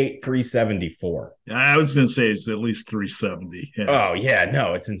 6'8", 374. I was going to say it's at least 370. Yeah. Oh, yeah.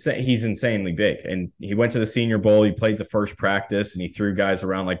 No, it's insane. He's insanely big. And he went to the Senior Bowl. He played the first practice, and he threw guys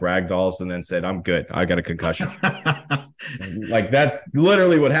around like rag dolls and then said, "I'm good. I got a concussion." Like, that's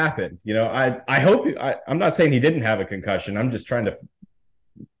literally what happened. I hope – I'm not saying he didn't have a concussion. I'm just trying to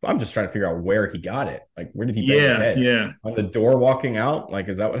figure out where he got it. Like, where did he bang his head? Yeah. On the door walking out? Like,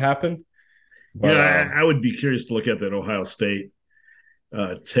 is that what happened? But, I would be curious to look at that Ohio State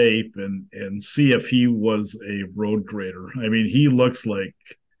tape and see if he was a road grader. I mean, he looks like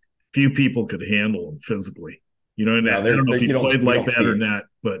few people could handle him physically. And I don't know if he played like that or not,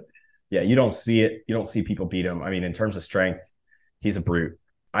 but yeah, you don't see it. You don't see people beat him. I mean, in terms of strength, he's a brute.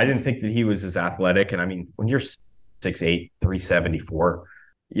 I didn't think that he was as athletic. And I mean, when you're 6'8", 374,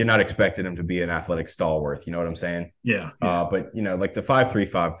 you're not expecting him to be an athletic stalwart. You know what I'm saying? Yeah. But like the 5'3",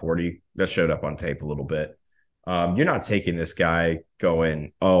 540, that showed up on tape a little bit. You're not taking this guy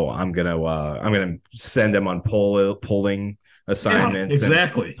going, I'm gonna send him on pulling assignments,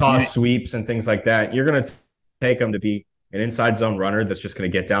 and toss sweeps and things like that. You're gonna take him to be an inside zone runner that's just gonna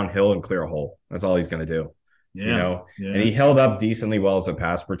get downhill and clear a hole. That's all he's gonna do. Yeah. And he held up decently well as a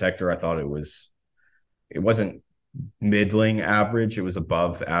pass protector. I thought it wasn't middling average. It was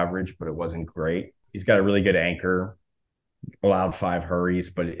above average, but it wasn't great. He's got a really good anchor, allowed 5 hurries,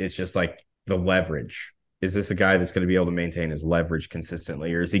 but it's just like the leverage. Is this a guy that's going to be able to maintain his leverage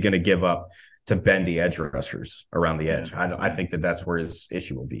consistently, or is he going to give up to bendy edge rushers around the edge? I think that's where his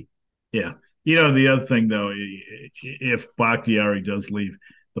issue will be. Yeah. The other thing, though, if Bakhtiari does leave,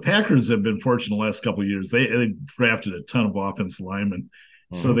 the Packers have been fortunate the last couple of years. They drafted a ton of offensive linemen.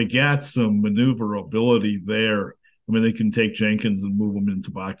 So they got some maneuverability there. I mean, they can take Jenkins and move him into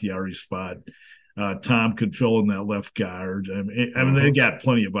Bakhtiari's spot. Tom could fill in that left guard. I mean, they got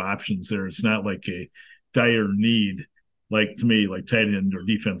plenty of options there. It's not like a dire need, like to me, like tight end or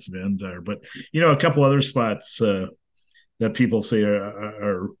defensive end there. But, a couple other spots that people say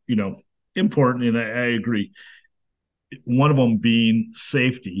are important, and I agree. One of them being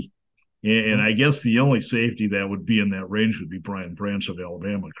safety. And I guess the only safety that would be in that range would be Brian Branch of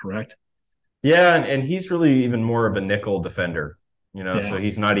Alabama, correct? Yeah, and he's really even more of a nickel defender, so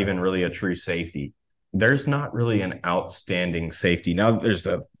he's not even really a true safety. There's not really an outstanding safety. Now,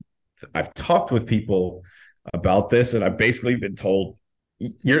 I've talked with people about this, and I've basically been told,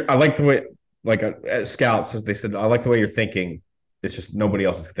 I like the way, like at Scouts, they said, I like the way you're thinking. It's just nobody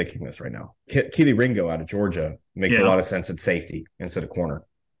else is thinking this right now. Keely Ringo out of Georgia makes a lot of sense at safety instead of corner.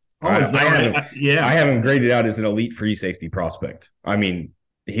 I haven't graded out as an elite free safety prospect. I mean,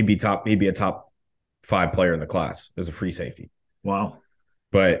 he'd be a top 5 player in the class as a free safety. Wow.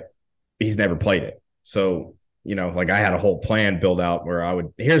 But he's never played it. So, like I had a whole plan built out where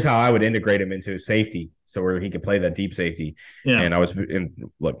here's how I would integrate him into safety. So where he could play that deep safety. Yeah.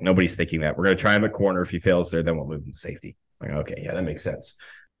 And look, nobody's thinking that. We're going to try him at corner. If he fails there, then we'll move him to safety. Like, okay, yeah, that makes sense.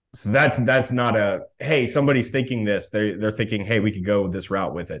 So that's not hey, somebody's thinking this. They're thinking, hey, we could go this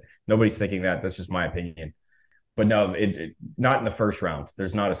route with it. Nobody's thinking that. That's just my opinion. But no, not in the first round.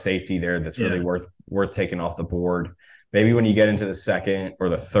 There's not a safety there that's really worth taking off the board. Maybe when you get into the second or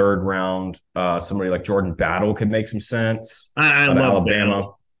the third round, somebody like Jordan Battle could make some sense. I love Alabama.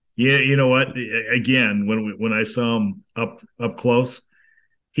 Battle. Yeah, you know what? Again, when I saw him up close,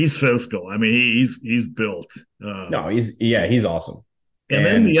 he's physical. I mean, he's built. He's awesome. And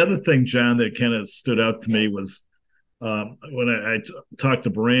then the other thing, John, that kind of stood out to me was when I talked to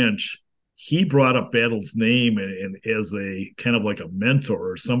Branch, he brought up Battle's name and as a kind of like a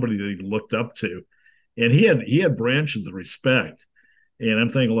mentor or somebody that he looked up to, and he had Branch as a respect. And I'm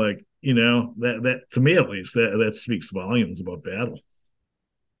thinking, like, that to me at least that speaks volumes about Battle.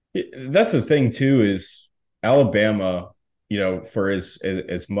 That's the thing too, is Alabama, for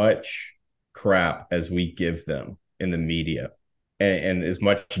as much crap as we give them in the media, and as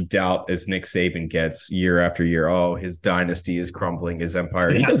much doubt as Nick Saban gets year after year, his dynasty is crumbling, his empire.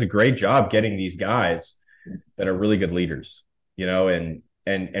 Yeah. He does a great job getting these guys that are really good leaders, and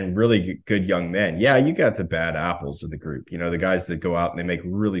really good young men. Yeah, you got the bad apples in the group, the guys that go out and they make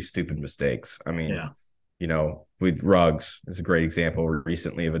really stupid mistakes. I mean, with Ruggs is a great example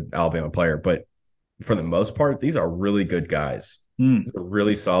recently of an Alabama player, but for the most part, these are really good guys. These are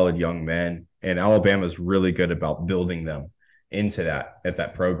really solid young men, and Alabama is really good about building them into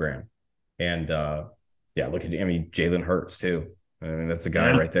that program. And look at Jalen Hurts too. I mean, that's a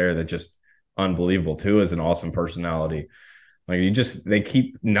guy right there that just unbelievable too, is an awesome personality. Like they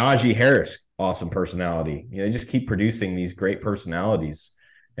keep Najee Harris, awesome personality. They just keep producing these great personalities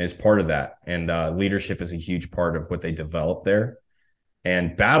as part of that. And leadership is a huge part of what they develop there.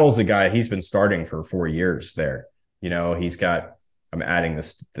 And Battle's a guy, he's been starting for 4 years there. He's got, I'm adding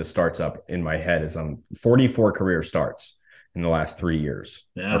the starts up in my head, as 44 career starts in the last 3 years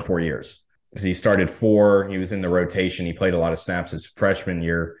or 4 years. Because he started 4, he was in the rotation. He played a lot of snaps his freshman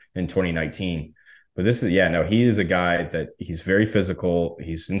year in 2019. But he is a guy that he's very physical.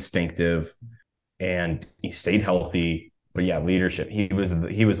 He's instinctive, and he stayed healthy. But leadership. He was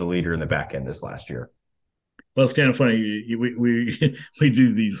a leader in the back end this last year. Well, it's kind of funny. We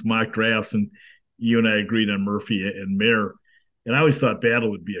do these mock drafts, and you and I agreed on Murphy and Mayer. And I always thought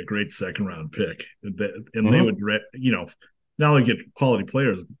Battle would be a great second-round pick. And they would, not only get quality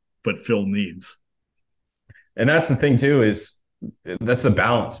players, but fill needs. And that's the thing, too, is that's the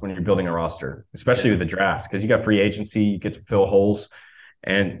balance when you're building a roster, especially with the draft, because you got free agency, you get to fill holes.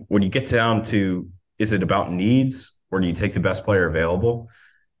 And when you get down to, is it about needs or do you take the best player available?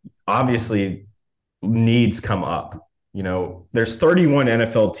 Obviously, needs come up. There's 31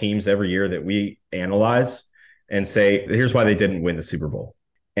 NFL teams every year that we analyze and say, here's why they didn't win the Super Bowl.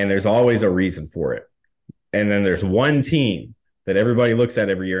 And there's always a reason for it. And then there's one team that everybody looks at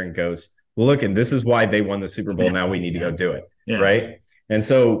every year and goes, well, look, and this is why they won the Super Bowl. Now we need to go do it. Yeah. Right. And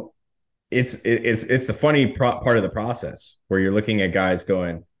so it's the funny part of the process where you're looking at guys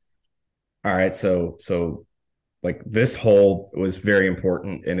going, all right, so Like this hole was very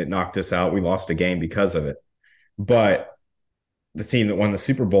important and it knocked us out. We lost a game because of it. But the team that won the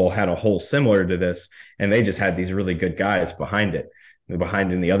Super Bowl had a hole similar to this, and they just had these really good guys behind it,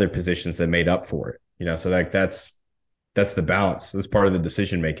 behind in the other positions that made up for it. So that's the balance. That's part of the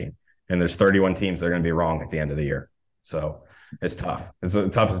decision making. And there's 31 teams that are going to be wrong at the end of the year. So it's tough. It's the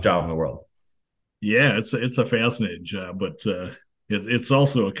toughest job in the world. Yeah, it's a fascinating job, but it's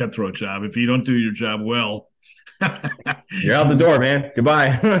also a cutthroat job. If you don't do your job well, you're out the door, man. Goodbye.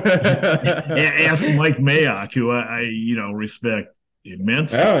 Ask Mike Mayock, who I respect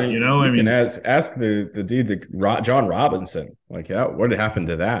immensely. Oh, you can ask the dude, John Robinson. Like, yeah, what happened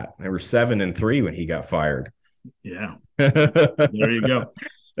to that? They were 7-3 when he got fired. Yeah, there you go.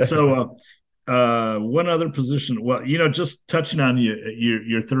 So, one other position. Well, just touching on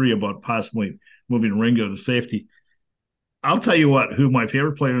your theory about possibly moving Ringo to safety. I'll tell you who my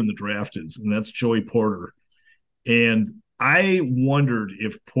favorite player in the draft is, and that's Joey Porter. And I wondered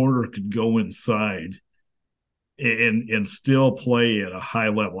if Porter could go inside and still play at a high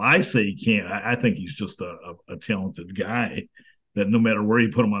level. I say he can't. I think he's just a talented guy that no matter where you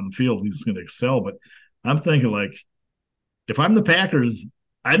put him on the field, he's going to excel. But I'm thinking, like, if I'm the Packers,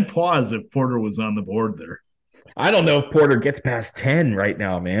 I'd pause if Porter was on the board there. I don't know if Porter gets past 10 right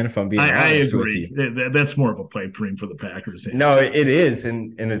now, man, if I'm being honest. I agree. With you. That's more of a pipe dream for the Packers. No, it is.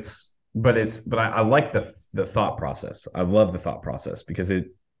 And but I like the thought process. I love the thought process because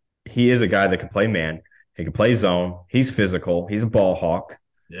he is a guy that can play man. He can play zone. He's physical. He's a ball hawk.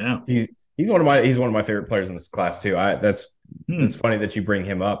 Yeah. He's one of my favorite players in this class too. That's funny that you bring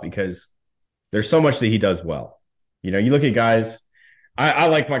him up because there's so much that he does well. You look at guys. I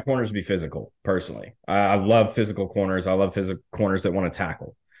like my corners to be physical, personally. I love physical corners. I love physical corners that want to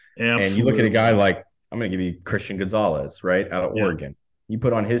tackle. Absolutely. And you look at a guy like, I'm going to give you Christian Gonzalez, right, out of Oregon. You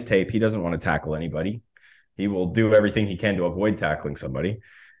put on his tape, he doesn't want to tackle anybody. He will do everything he can to avoid tackling somebody.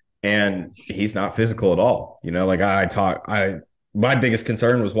 And he's not physical at all. My biggest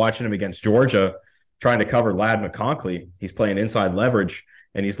concern was watching him against Georgia, trying to cover Ladd McConkey. He's playing inside leverage,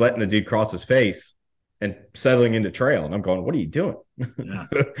 and he's letting the dude cross his face and settling into trail. And I'm going, what are you doing? Yeah.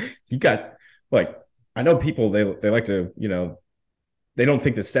 You got, I know people, they like to, they don't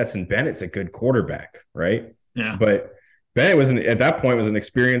think that Stetson Bennett's a good quarterback, right? Yeah. But Bennett at that point was an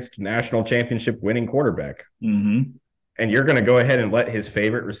experienced national championship winning quarterback. Mm-hmm. And you're going to go ahead and let his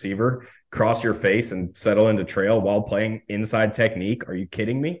favorite receiver cross your face and settle into trail while playing inside technique. Are you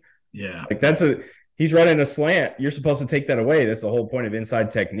kidding me? Yeah. He's running a slant. You're supposed to take that away. That's the whole point of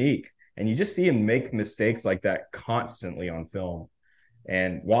inside technique. And you just see him make mistakes like that constantly on film.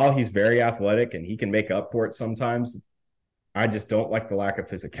 And while he's very athletic and he can make up for it sometimes, I just don't like the lack of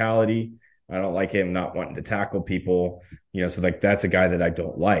physicality. I don't like him not wanting to tackle people, so that's a guy that I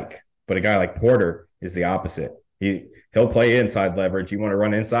don't like. But a guy like Porter is the opposite. He'll play inside leverage. You want to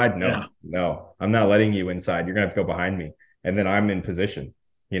run inside? No, I'm not letting you inside. You're going to have to go behind me. And then I'm in position,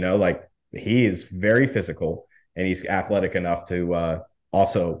 he is very physical and he's athletic enough to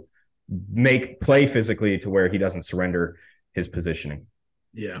also play physically to where he doesn't surrender his positioning.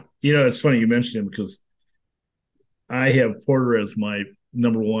 Yeah. It's funny you mentioned him because I have Porter as my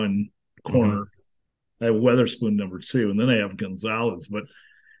number one corner. Mm-hmm. I have Weatherspoon number 2, and then I have Gonzalez, but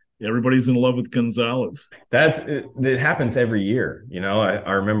everybody's in love with Gonzalez. It happens every year.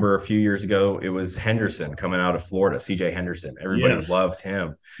 I remember a few years ago, it was Henderson coming out of Florida, CJ Henderson. Everybody loved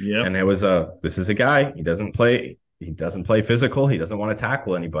him. Yeah. And it was this is a guy, he doesn't play physical. He doesn't want to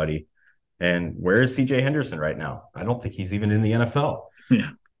tackle anybody. And where is CJ Henderson right now? I don't think he's even in the NFL.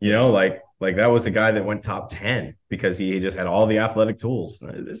 Yeah. That was a guy that went top 10 because he just had all the athletic tools.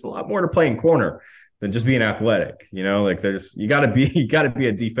 There's a lot more to playing corner than just being athletic. You got to be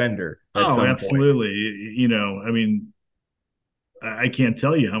a defender. Absolutely. Point. I can't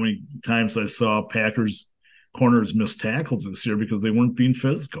tell you how many times I saw Packers corners miss tackles this year because they weren't being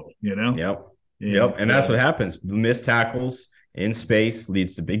physical, Yep. And that's what happens. Missed tackles in space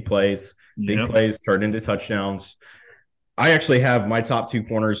leads to big plays. Big plays turn into touchdowns. I actually have my top 2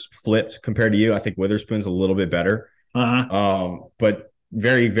 corners flipped compared to you. I think Witherspoon's a little bit better, but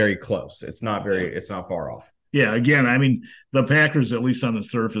very, very close. It's not far off. Yeah. Again, the Packers, at least on the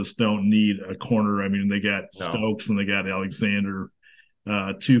surface, don't need a corner. They got Stokes and they got Alexander,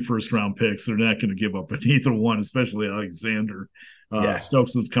 2 first-round picks. They're not going to give up on either one, especially Alexander.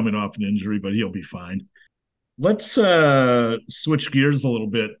 Stokes is coming off an injury, but he'll be fine. Let's switch gears a little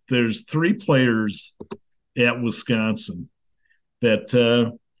bit. There's 3 players at Wisconsin that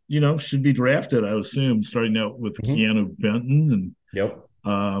should be drafted, I assume, starting out with Keanu Benton.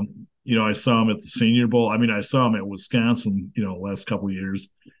 And I saw him at the Senior Bowl. I saw him at Wisconsin, last couple of years.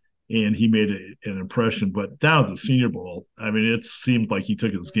 and he made an impression. But down at the Senior Bowl, I mean, it seemed like he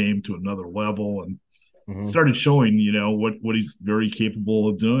took his game to another level and started showing, what he's very capable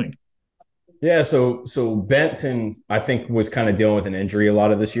of doing. Yeah, so Benton, I think, was kind of dealing with an injury a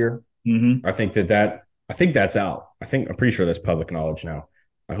lot of this year. Mm-hmm. I think that's out. I'm pretty sure that's public knowledge now.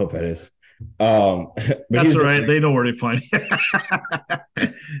 I hope that is. That's all right. They know where to find you.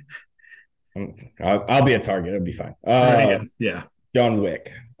 I'll be a target. It'll be fine. Yeah. John Wick.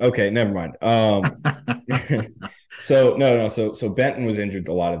 Okay, never mind. So no. So Benton was injured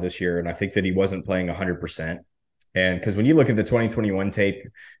a lot of this year, and I think that he wasn't playing 100%. And because when you look at the 2021 tape,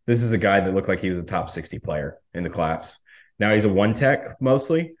 this is a guy that looked like he was a top 60 player in the class. Now he's a one tech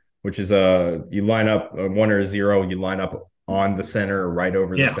mostly, which is you line up a 1 or a 0, you line up on the center or right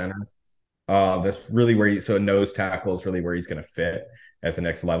over the center. That's really where so a nose tackle is really where he's going to fit at the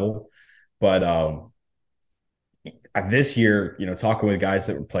next level. But this year, talking with guys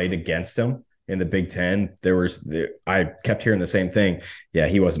that were played against him in the Big Ten, I kept hearing the same thing. Yeah,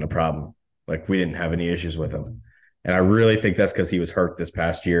 he wasn't a problem. Like, we didn't have any issues with him. And I really think that's because he was hurt this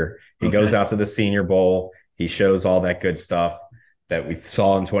past year. He goes out to the Senior Bowl. He shows all that good stuff that we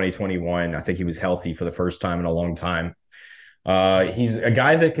saw in 2021. I think he was healthy for the first time in a long time. He's a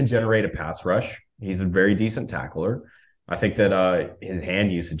guy that can generate a pass rush. He's a very decent tackler. I think that his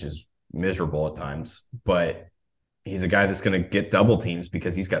hand usage is miserable at times, but he's a guy that's going to get double teams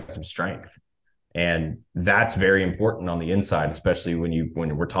because he's got some strength. And that's very important on the inside, especially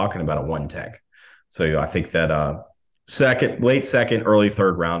when we're talking about a one tech. So I think that late second, early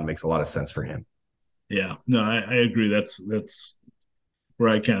third round makes a lot of sense for him. Yeah, no, I agree. That's where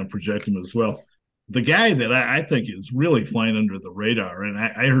I kind of project him as well. The guy that I think is really flying under the radar, and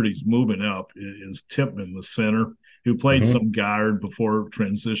I heard he's moving up, is Tippmann, the center, who played some guard before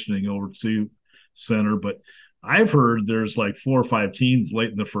transitioning over to center. But I've heard there's like 4 or 5 teams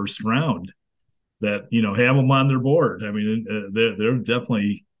late in the first round that, have him on their board. I mean, they're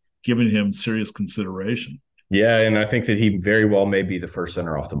definitely giving him serious consideration. Yeah, and I think that he very well may be the first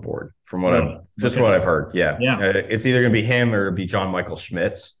center off the board from what I've heard. Yeah. It's either going to be him or it'll be John Michael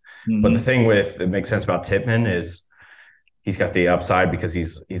Schmitz. Mm-hmm. But the thing that makes sense about Tippmann is he's got the upside because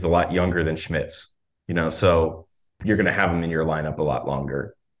he's a lot younger than Schmitz. So you're going to have him in your lineup a lot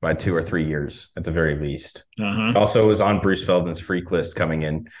longer, by 2 or 3 years at the very least. Also was on Bruce Feldman's freak list coming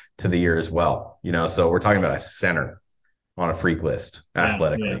in to the year as well. So we're talking about a center on a freak list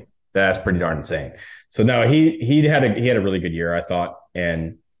athletically. Yeah. That's pretty darn insane. So no, he had a really good year, I thought,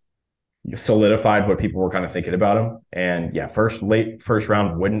 and solidified what people were kind of thinking about him. And yeah, late first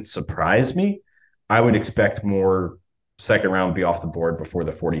round wouldn't surprise me. I would expect more second round be off the board before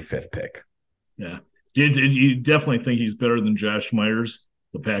the 45th pick. Yeah. You definitely think he's better than Josh Myers,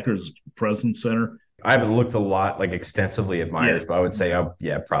 the Packers' present center? I haven't looked a lot, extensively at Myers, but I would say,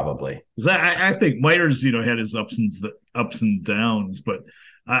 probably. I think Myers, had his ups and downs, but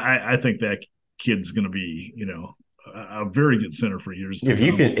I think that kid's going to be, a very good center for years.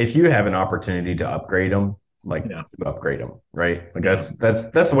 If you have an opportunity to upgrade him, upgrade him, right? That's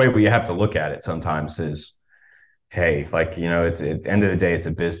the way we have to look at it sometimes is, hey, it's at the end of the day, it's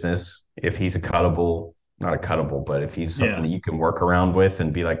a business. If he's not a cuttable, but if he's something that you can work around with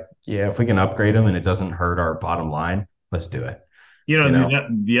and be like, yeah, if we can upgrade him and it doesn't hurt our bottom line, let's do it.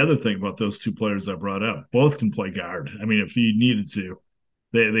 The other thing about those two players I brought up, both can play guard. I mean, if he needed to,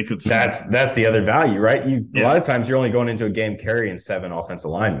 they could. That's the other value, right? A lot of times you're only going into a game carrying 7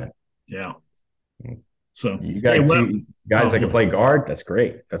 offensive linemen. Yeah. So you got 2 guys that can play guard. That's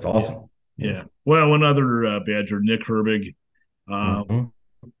great. That's awesome. Yeah. Well, one other Badger, Nick Herbig.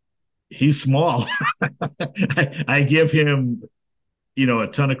 He's small. I give him, a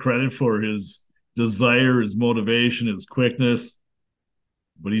ton of credit for his desire, his motivation, his quickness,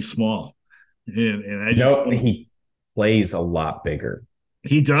 but he's small. And he plays a lot bigger.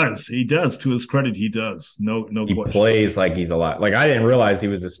 He does. To his credit, he does. No he question. Plays like he's a lot. I didn't realize he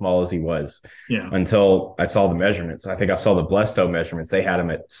was as small as he was until I saw the measurements. I think I saw the Blesto measurements. They had him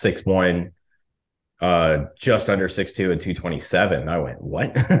at 6'1", just under 6'2" and 227. I went,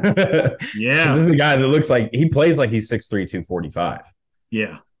 what? Yeah. This is a guy that looks like he plays like he's 6'3", 245.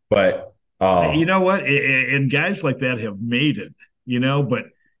 Yeah. But you know what? And guys like that have made it, but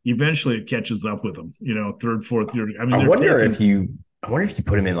eventually it catches up with them, third, fourth year. I mean, I wonder if you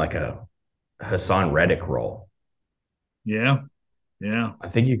put him in like a Hassan Reddick role. Yeah. Yeah. I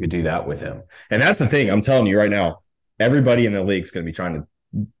think you could do that with him. And that's the thing. I'm telling you right now, everybody in the league is going to be trying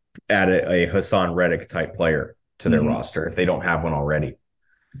to add a Hassan Reddick type player to their roster if they don't have one already.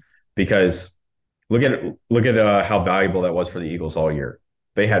 Because look at how valuable that was for the Eagles all year.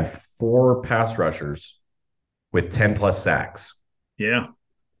 They had 4 pass rushers with 10 plus sacks. Yeah.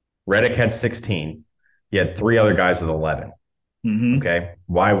 Reddick had 16. You had 3 other guys with 11. Mm-hmm. Okay.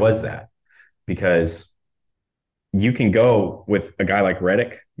 Why was that? Because you can go with a guy like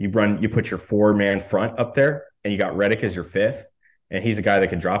Reddick. You put your 4-man front up there, and you got Reddick as your 5th, and he's a guy that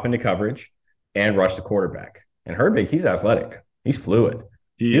can drop into coverage and rush the quarterback. And Herbig, he's athletic. He's fluid.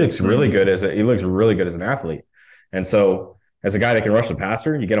 He looks really good as an athlete. And so, as a guy that can rush the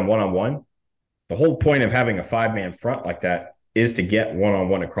passer, you get him one-on-one. The whole point of having a 5-man front like that is to get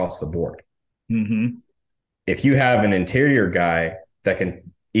one-on-one across the board. Mm-hmm. If you have an interior guy that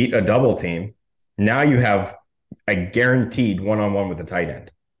can eat a double team, now you have a guaranteed one-on-one with a tight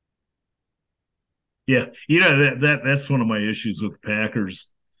end. Yeah, that's one of my issues with the Packers.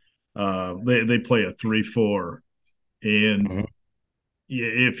 They play a 3-4, and Mm-hmm.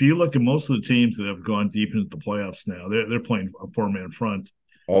 if you look at most of the teams that have gone deep into the playoffs now, they're playing a 4-man front.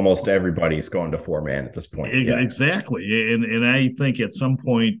 Almost everybody's going to 4-man at this point. Exactly, and I think at some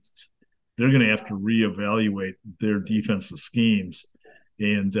point they're going to have to reevaluate their defensive schemes.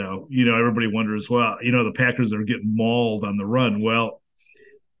 And everybody wonders, well, the Packers are getting mauled on the run. Well,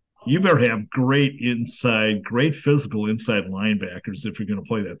 you better have great physical inside linebackers if you're going to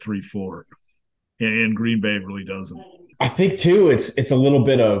play that 3-4. And Green Bay really doesn't. I think too, it's a little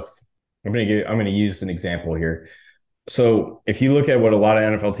bit of. I'm going to use an example here. So if you look at what a lot of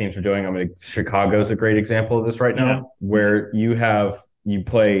NFL teams are doing, Chicago's a great example of this right now, where you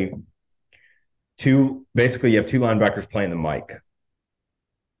play you have 2 linebackers playing the mic,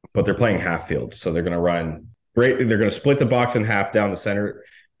 but they're playing half field. So they're going to run great. They're going to split the box in half down the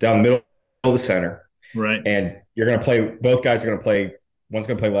middle of the center. Right. And you're going to play, both guys are going to play, one's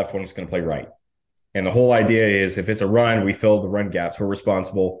going to play left, one's going to play right. And the whole idea is if it's a run, we fill the run gaps. We're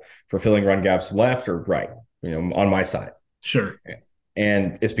responsible for filling run gaps left or right, on my side. Sure.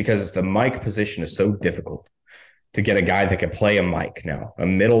 And it's because the mic position is so difficult to get a guy that can play a mic now, a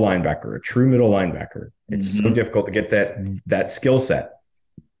middle linebacker, a true middle linebacker. It's so difficult to get that skill set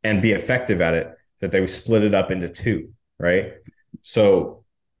and be effective at it that they split it up into 2, right? So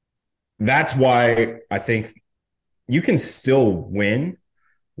that's why I think you can still win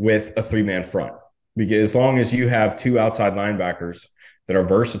with a 3-man front, because as long as you have 2 outside linebackers that are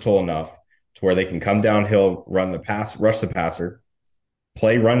versatile enough to where they can come downhill, rush the passer,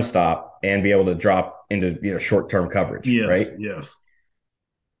 play run stop, and be able to drop into short-term coverage, right? Yes.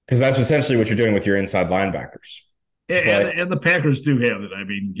 Because that's essentially what you're doing with your inside linebackers. And the Packers do have it. I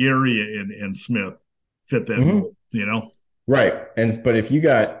mean, Gery and Smith fit that mold, Right. But if you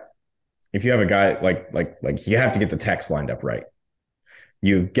have a guy like you have to get the techs lined up right.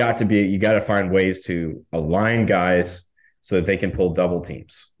 You got to find ways to align guys so that they can pull double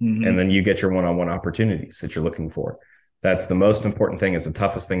teams. Mm-hmm. And then you get your one-on-one opportunities that you're looking for. That's the most important thing. It's the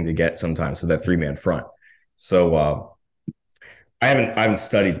toughest thing to get sometimes with that 3-man front. So I haven't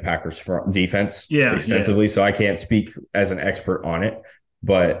studied the Packers front defense extensively, so I can't speak as an expert on it.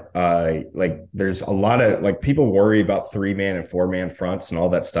 But there's a lot of people worry about 3-man and 4-man fronts and all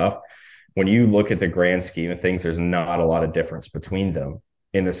that stuff. When you look at the grand scheme of things, there's not a lot of difference between them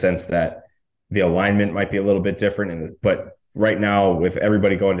in the sense that the alignment might be a little bit different. But right now, with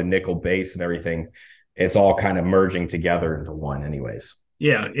everybody going to nickel base and everything, it's all kind of merging together into one anyways.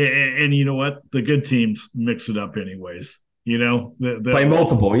 Yeah. And you know what? The good teams mix it up anyways. Play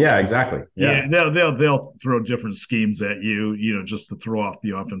multiple. Yeah, exactly. Yeah. They'll throw different schemes at you, just to throw off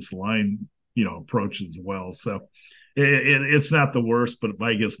the offensive line, approach as well. So it's not the worst, but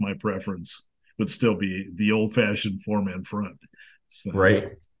I guess my preference would still be the old-fashioned 4-man front. So. Right.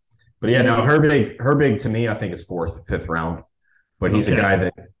 But yeah, no, Herbig to me, I think is 4th, 5th round, but he's a guy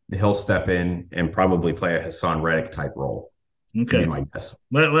that he'll step in and probably play a Hassan Reddick type role. Okay. Be my guess.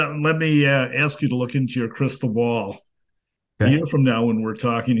 Let me ask you to look into your crystal ball. A year from now, when we're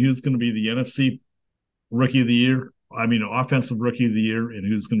talking, who's going to be the NFC Rookie of the Year? I mean, Offensive Rookie of the Year, and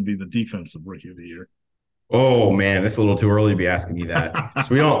who's going to be the Defensive Rookie of the Year? Oh man, it's a little too early to be asking me that.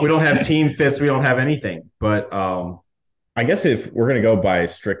 So we don't have team fits, we don't have anything. But I guess if we're going to go by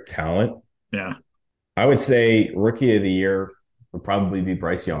strict talent, I would say Rookie of the Year would probably be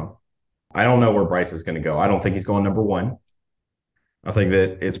Bryce Young. I don't know where Bryce is going to go. I don't think he's going number 1. I think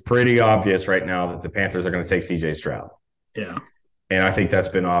that it's pretty obvious right now that the Panthers are going to take CJ Stroud. Yeah. And I think that's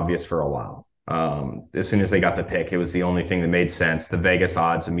been obvious for a while. As soon as they got the pick, it was the only thing that made sense. The Vegas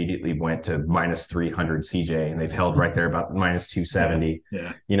odds immediately went to minus 300 CJ, and they've held right there about minus 270.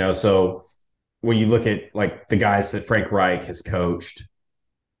 Yeah. So when you look at the guys that Frank Reich has coached,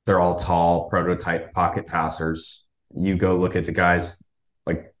 they're all tall, prototype pocket passers. You go look at the guys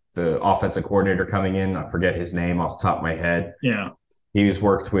like the offensive coordinator coming in. I forget his name off the top of my head. Yeah. He's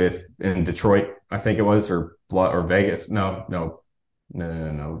worked with in Detroit, I think it was, or Vegas. No.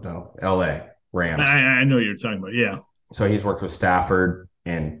 No. LA Rams. I know you're talking about. Yeah. So he's worked with Stafford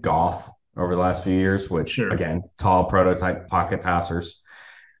and Goff over the last few years, which Sure. again, tall prototype pocket passers.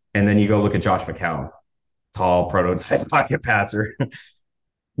 And then you go look at Josh McCown, tall prototype pocket passer.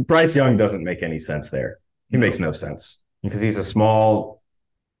 Bryce Young doesn't make any sense there. He makes no sense because he's a small,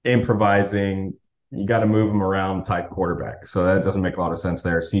 improvising, you got to move him around type quarterback. So that doesn't make a lot of sense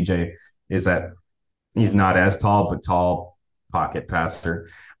there. CJ is that he's not as tall, but tall pocket passer.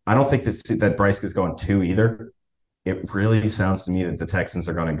 I don't think that Bryce is going 2 either. It really sounds to me that the Texans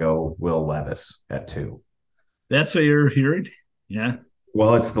are going to go Will Levis at 2. That's what you're hearing? Yeah.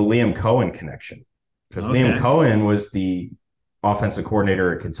 Well, it's the Liam Cohen connection because Liam Cohen was the offensive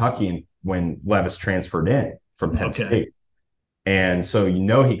coordinator at Kentucky when Levis transferred in from Penn State. And so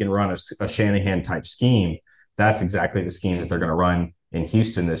he can run a Shanahan type scheme. That's exactly the scheme that they're going to run in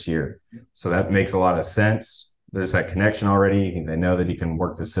Houston this year. So that makes a lot of sense. There's that connection already. They know that he can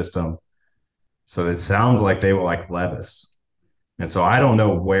work the system. So it sounds like they will like Levis. And so I don't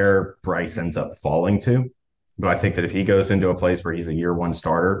know where Bryce ends up falling to, but I think that if he goes into a place where he's a year 1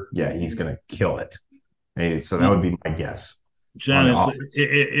 starter, yeah, he's going to kill it. So that would be my guess. John,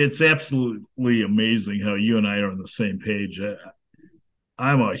 it's absolutely amazing how you and I are on the same page.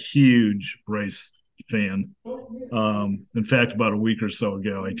 I'm a huge Bryce fan. In fact, about a week or so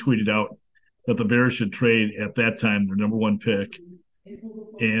ago, I tweeted out that the Bears should trade at that time their number 1 pick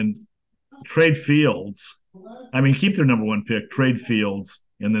and trade Fields. I mean, keep their number 1 pick, trade Fields,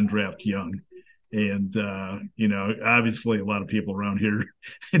 and then draft Young. And, obviously a lot of people around here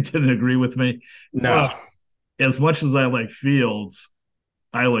didn't agree with me. No. As much as I like Fields,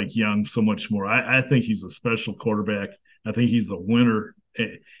 I like Young so much more. I think he's a special quarterback. I think he's a winner.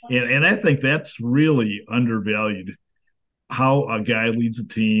 And I think that's really undervalued, how a guy leads a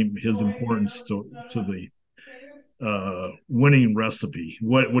team, his importance to the winning recipe,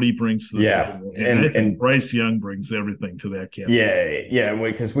 what he brings to the table. And I think Bryce Young brings everything to that camp. Yeah.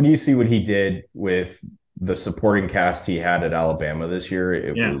 Because when you see what he did with the supporting cast he had at Alabama this year,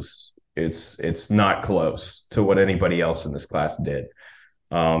 it's not close to what anybody else in this class did.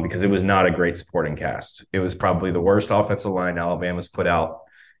 Because it was not a great supporting cast. It was probably the worst offensive line Alabama's put out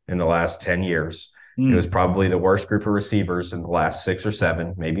in the last 10 years. It was probably the worst group of receivers in the last 6 or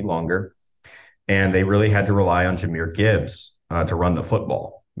 7, maybe longer. And they really had to rely on Jahmyr Gibbs to run the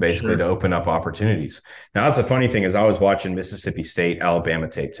football, basically to open up opportunities. Now, that's the funny thing is I was watching Mississippi State, Alabama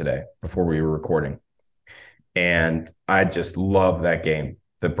tape today before we were recording. And I just love that game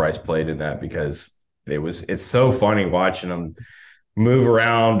that Bryce played in that because it's so funny watching him move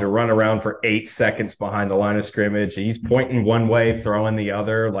around or run around for 8 seconds behind the line of scrimmage. He's pointing one way, throwing the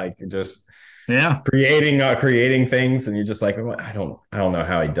other, like just creating things. And you're just like, I don't know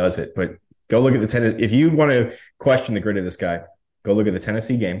how he does it, but go look at if you want to question the grit of this guy, go look at the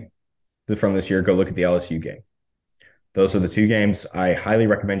Tennessee game from this year. Go look at the LSU game. Those are the 2 games I highly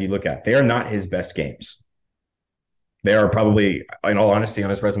recommend you look at. They are not his best games. They are probably, in all honesty, on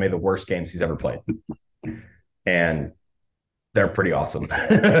his resume, the worst games he's ever played. And they're pretty awesome.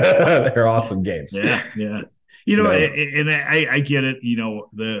 They're awesome games. Yeah. And I get it.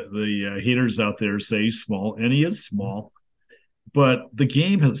 The haters out there say he's small, and he is small. But the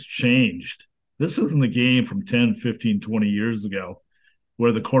game has changed. This isn't the game from 10, 15, 20 years ago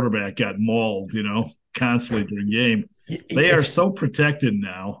where the quarterback got mauled, constantly during the game. They are so protected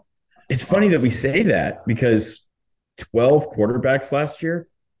now. It's funny that we say that because 12 quarterbacks last year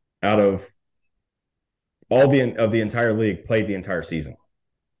out of all of the entire league played the entire season.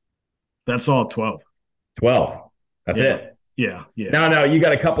 That's all 12. 12. That's it. Yeah. Now you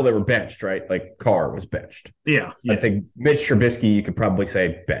got a couple that were benched, right? Like Carr was benched. Yeah. I think Mitch Trubisky, you could probably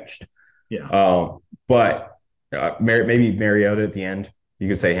say benched. Yeah. But maybe Mariota at the end, you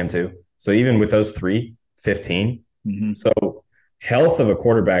could say him too. So even with those 3, 15. Mm-hmm. So health of a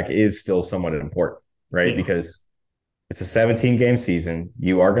quarterback is still somewhat important, right? Yeah. Because it's a 17-game season.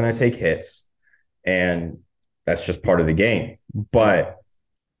 You are going to take hits, and that's just part of the game. But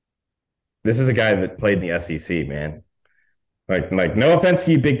this is a guy that played in the SEC, man. Like, no offense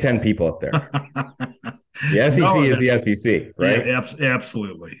to you Big Ten people up there. The SEC is the SEC, right? Yeah,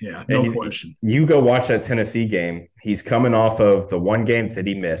 absolutely. Yeah, no question. You go watch that Tennessee game. He's coming off of the one game that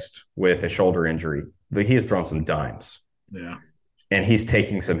he missed with a shoulder injury. He has thrown some dimes. Yeah. And he's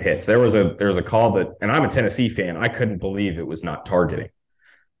taking some hits. There was a call that, and I'm a Tennessee fan, I couldn't believe it was not targeting.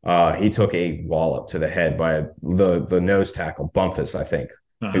 He took a wallop to the head by the nose tackle, Bumpus, I think.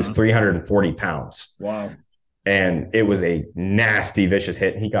 He was 340 pounds. Wow. And it was a nasty, vicious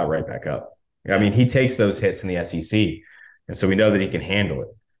hit, and he got right back up. I mean, he takes those hits in the SEC, and so we know that he can handle it.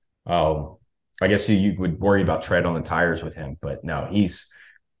 I guess you would worry about tread on the tires with him, but no, he's,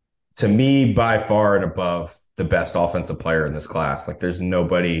 to me, by far and above the best offensive player in this class. Like, there's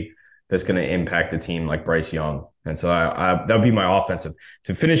nobody that's going to impact the team like Bryce Young. And so that would be my offensive.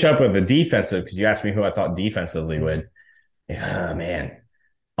 To finish up with the defensive, because you asked me who I thought defensively would. Yeah, man.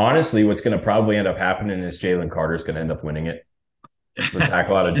 Honestly, what's going to probably end up happening is Jalen Carter's going to end up winning it. The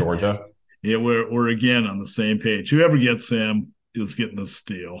tackle out of Georgia. Yeah, we're again on the same page. Whoever gets him is getting a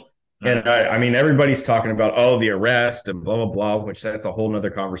steal. And I mean, everybody's talking about, the arrest and blah, blah, blah, which that's a whole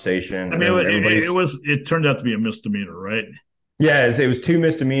nother conversation. I mean, it turned out to be a misdemeanor, right? Yeah, it was 2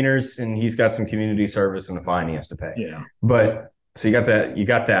 misdemeanors, and he's got some community service and a fine he has to pay. Yeah. But so you got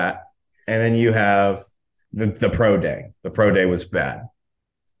that. And then you have the pro day. The pro day was bad.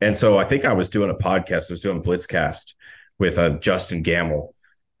 And so I think I was doing a podcast. I was doing Blitzcast with Justin Gamble.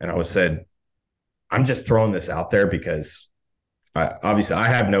 And I said, I'm just throwing this out there because obviously I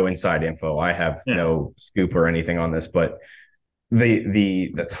have no inside info. I have no scoop or anything on this, but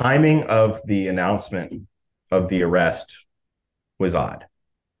the timing of the announcement of the arrest was odd.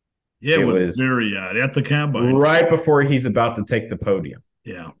 Yeah, it was very odd at the combine. Right before he's about to take the podium.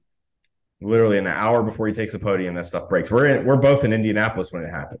 Yeah. Literally an hour before he takes the podium, that stuff breaks. We're both in Indianapolis when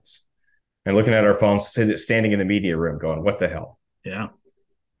it happens. And looking at our phones, standing in the media room going, what the hell? Yeah.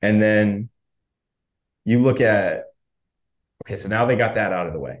 And then you look at, okay, so now they got that out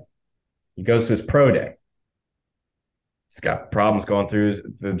of the way. He goes to his pro day. He's got problems going through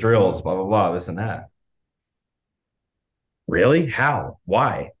the drills, blah, blah, blah, this and that. Really? How?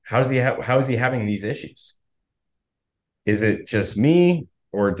 Why? How is he having these issues? Is it just me?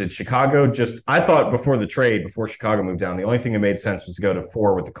 Or did Chicago I thought before the trade, before Chicago moved down, the only thing that made sense was to go to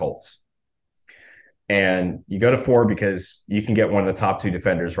 4 with the Colts. And you go to 4 because you can get one of the top 2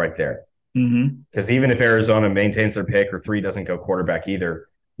 defenders right there. Because even if Arizona maintains their pick or 3 doesn't go quarterback either,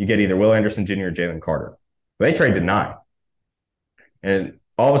 you get either Will Anderson Jr. or Jalen Carter. They trade to 9. And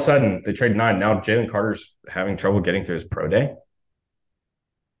all of a sudden, they trade 9. Now Jalen Carter's having trouble getting through his pro day.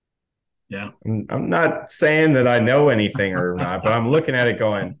 Yeah. I'm not saying that I know anything or not, but I'm looking at it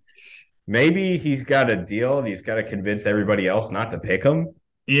going, maybe he's got a deal and he's got to convince everybody else not to pick him.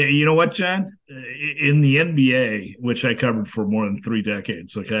 Yeah, you know what, John? In the NBA, which I covered for more than 3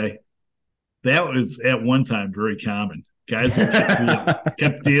 decades, okay, that was at one time very common. Guys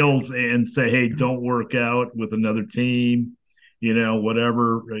kept deals and say, hey, don't work out with another team,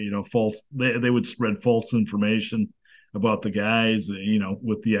 whatever, false. They would spread false information about the guys,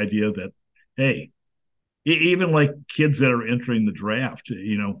 with the idea that, hey, even like kids that are entering the draft,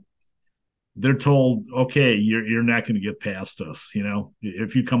 they're told, okay, you're not going to get past us.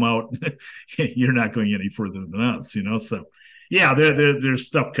 If you come out, you're not going any further than us. So yeah, there's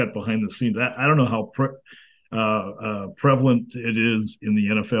stuff cut behind the scenes. I don't know how prevalent it is in the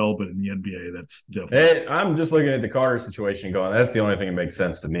NFL, but in the NBA, that's definitely. I'm just looking at the Carter situation going, that's the only thing that makes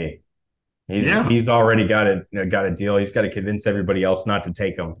sense to me. He's already got a deal. He's got to convince everybody else not to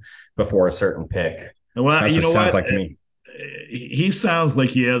take him before a certain pick. Well, that's what it sounds like to me. He sounds like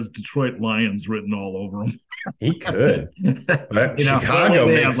he has Detroit Lions written all over him. He could. But Chicago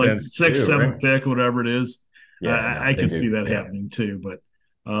makes sense 6, too, 7 right? pick, whatever it is. Yeah, I can see that happening too. But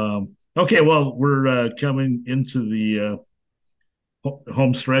okay, well, we're coming into the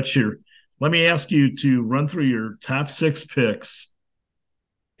home stretch here. Let me ask you to run through your top 6 picks.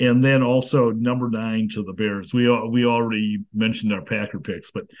 And then also number 9 to the Bears. We already mentioned our Packer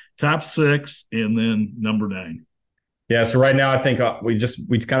picks, but top 6 and then number 9. Yeah. So right now, I think we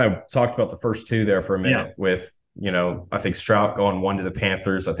kind of talked about the first 2 there for a minute with, I think Stroud going 1 to the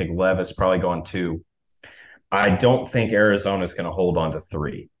Panthers. I think Levis probably going 2. I don't think Arizona is going to hold on to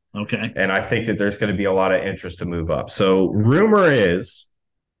 3. Okay. And I think that there's going to be a lot of interest to move up. So rumor is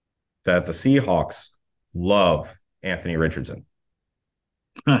that the Seahawks love Anthony Richardson.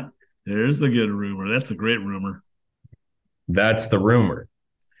 Huh. There's a good rumor. That's a great rumor. That's the rumor.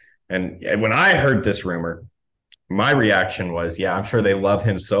 And when I heard this rumor, my reaction was, yeah, I'm sure they love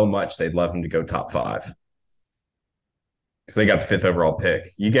him so much they'd love him to go top 5. Because they got the 5th overall pick.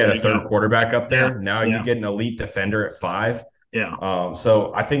 You get a third quarterback up there. Now you get an elite defender at 5. Yeah.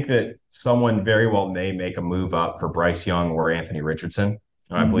 So I think that someone very well may make a move up for Bryce Young or Anthony Richardson.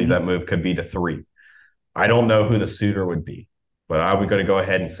 And I believe that move could be to 3. I don't know who the suitor would be. But I would go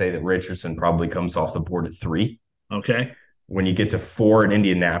ahead and say that Richardson probably comes off the board at 3. Okay. When you get to 4 in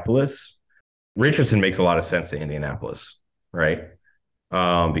Indianapolis, Richardson makes a lot of sense to Indianapolis, right?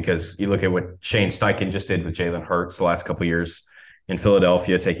 Because you look at what Shane Steichen just did with Jalen Hurts the last couple of years in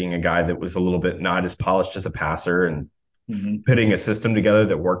Philadelphia, taking a guy that was a little bit not as polished as a passer and putting a system together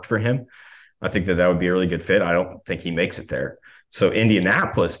that worked for him. I think that would be a really good fit. I don't think he makes it there. So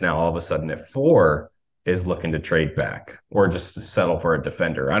Indianapolis now all of a sudden at 4 is looking to trade back or just settle for a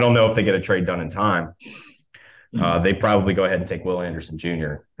defender. I don't know if they get a trade done in time. They probably go ahead and take Will Anderson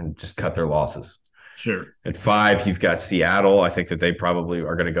Jr. and just cut their losses. Sure. At 5, you've got Seattle. I think that they probably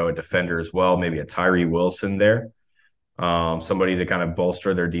are going to go a defender as well, maybe a Tyree Wilson there, somebody to kind of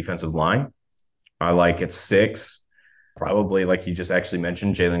bolster their defensive line. I like at 6, probably like you just actually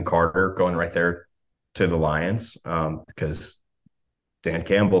mentioned, Jalen Carter going right there to the Lions because Dan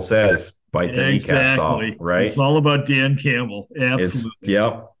Campbell says bite the kneecaps off, right? It's all about Dan Campbell. Absolutely.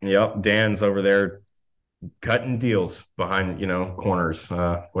 Yep. Dan's over there cutting deals behind, corners,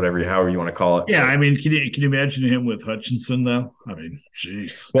 however you want to call it. Yeah, I mean, can you imagine him with Hutchinson though? I mean,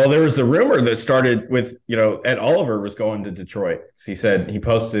 jeez. Well, there was the rumor that started with, Ed Oliver was going to Detroit. So he said he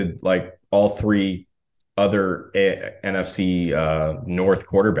posted like all 3 other NFC North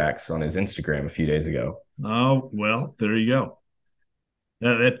quarterbacks on his Instagram a few days ago. Oh, well, there you go.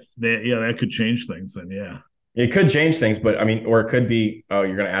 That could change things then, yeah. It could change things, but I mean, or it could be,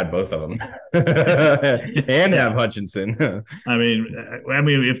 you're going to add both of them and have Hutchinson. I mean,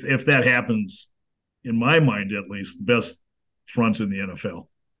 if that happens, in my mind at least, the best front in the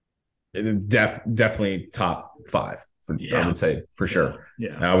NFL. Definitely top 5. I would say for sure.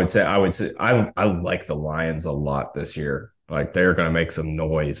 Yeah. And I would say I like the Lions a lot this year. Like they're going to make some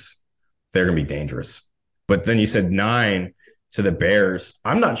noise. They're going to be dangerous. But then you said 9 to the Bears.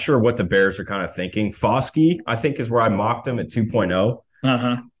 I'm not sure what the Bears are kind of thinking. Foskey, I think, is where I mocked them at 2.0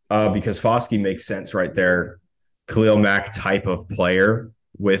 because Foskey makes sense right there. Khalil Mack type of player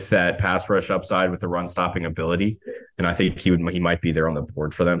with that pass rush upside with the run stopping ability. And I think he might be there on the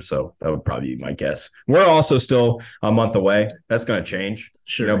board for them. So that would probably be my guess. We're also still a month away. That's going to change.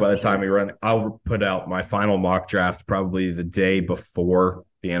 Sure. By the time we run, I'll put out my final mock draft probably the day before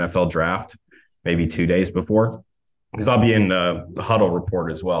the NFL draft, maybe 2 days before. Because I'll be in the Huddle Report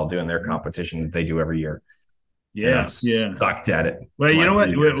as well, doing their competition that they do every year. Yeah, Sucked at it. Well, you know what?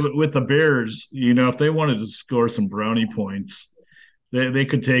 With the Bears, if they wanted to score some brownie points, they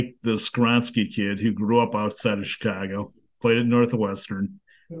could take the Skronsky kid who grew up outside of Chicago, played at Northwestern.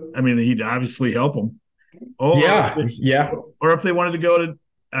 I mean, he'd obviously help them. Or if they wanted to go to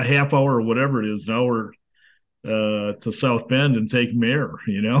a half hour or whatever it is, an hour to South Bend and take Mayer,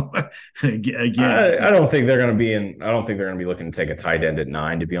 Again, I don't think they're going to be looking to take a tight end at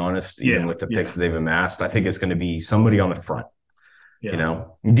 9, to be honest. Even with the picks that they've amassed, I think it's going to be somebody on the front.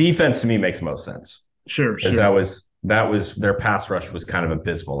 Defense to me makes most sense. Sure. That was their pass rush was kind of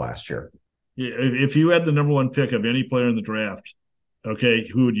abysmal last year. Yeah, if you had the number 1 pick of any player in the draft, okay,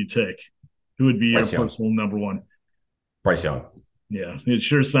 who would you take? Who would be your personal number 1? Bryce Young. Yeah, it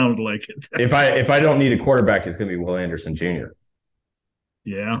sure sounded like it. If I don't need a quarterback, it's going to be Will Anderson Jr.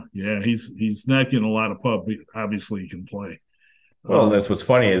 Yeah, he's not getting a lot of pub. Obviously, he can play. Well, that's what's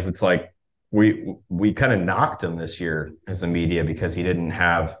funny is it's like we kind of knocked him this year as the media because he didn't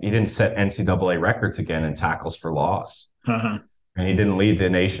set NCAA records again in tackles for loss. Uh-huh. And he didn't lead the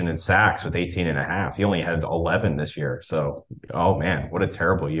nation in sacks with 18.5. He only had 11 this year. So, oh man, what a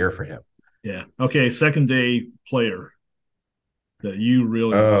terrible year for him. Yeah. Okay. Second day player that you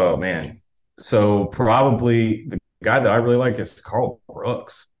really. Oh man. So probably the guy that I really like is Carl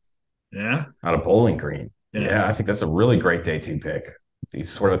Brooks. Yeah. Out of Bowling Green. Yeah. I think that's a really great day 2 pick. He's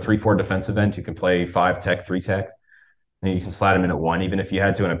sort of a 3-4 defensive end. You can play 5 tech, 3 tech. And you can slide him in at 1, even if you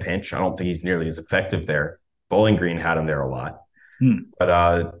had to in a pinch. I don't think he's nearly as effective there. Bowling Green had him there a lot. But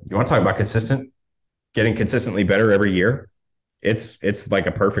you want to talk about getting consistently better every year? It's like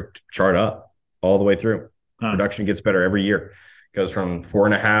a perfect chart up all the way through. Production gets better every year. Goes from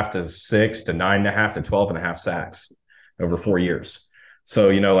 4.5 to 6 to 9.5 to 12.5 sacks over 4 years.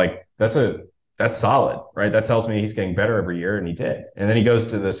 So, that's solid, right? That tells me he's getting better every year, and he did. And then he goes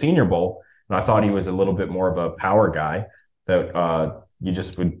to the Senior Bowl, and I thought he was a little bit more of a power guy that you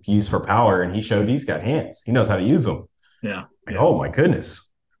just would use for power, and he showed he's got hands. He knows how to use them. Yeah. Like, oh, my goodness.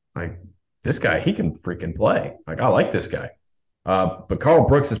 Like, this guy, he can freaking play. Like, I like this guy. But Carl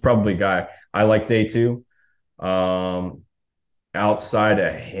Brooks is probably a guy I like day 2. Outside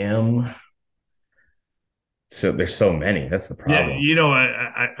of him, so there's so many. That's the problem. Yeah,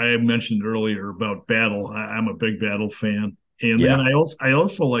 I mentioned earlier about Battle. I'm a big Battle fan, and then I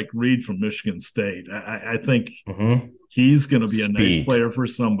also like Reed from Michigan State. I think he's going to be a nice player for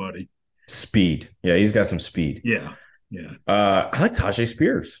somebody. Speed, yeah, he's got some speed. Yeah. I like Tajay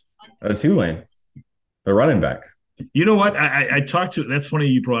Spears, Tulane, the running back. You know what? I talked to. That's funny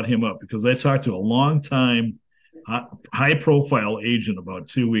you brought him up because I talked to a long time high-profile agent about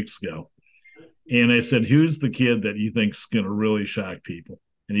 2 weeks ago. And I said, who's the kid that you think's going to really shock people?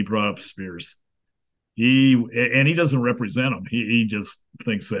 And he brought up Spears. He doesn't represent him. He just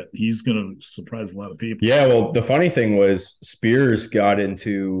thinks that he's going to surprise a lot of people. Yeah, well, the funny thing was Spears got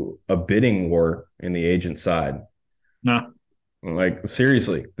into a bidding war in the agent side. Nah. Like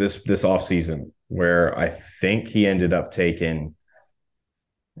seriously, this offseason, where I think he ended up taking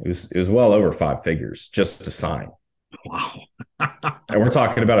it was well over 5 figures just to sign. Wow. And we're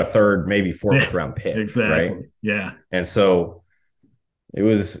talking about a third, maybe fourth round pick. Exactly. Right. Yeah. And so it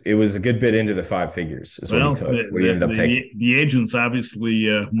was a good bit into the 5 figures is what he took. What he ended up taking. The agents obviously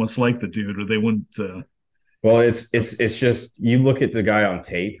must like the dude, or they wouldn't. Well, it's just you look at the guy on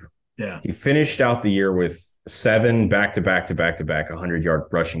tape. Yeah. He finished out the year with 7 back-to-back 100-yard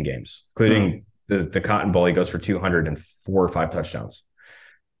rushing games, including the Cotton Bowl. He goes for 200 and 4 or 5 touchdowns.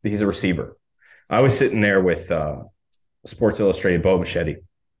 He's a receiver. I was sitting there with Sports Illustrated Bo Machete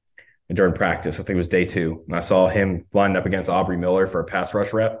during practice. I think it was day 2. And I saw him lined up against Aubrey Miller for a pass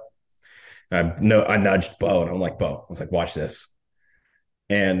rush rep. And I nudged Bo, and I'm like, Bo, I was like, watch this.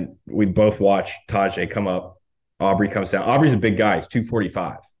 And we both watched Tajay come up. Aubrey comes down. Aubrey's a big guy. He's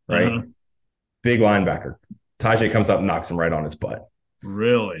 245, right? Uh-huh. Big linebacker. Tajay comes up and knocks him right on his butt.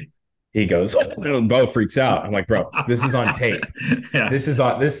 Really? He goes, oh, Bo freaks out. I'm like, bro, this is on tape. Yeah. This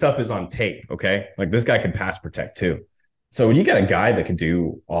stuff is on tape, okay? Like, this guy can pass protect too. So when you got a guy that can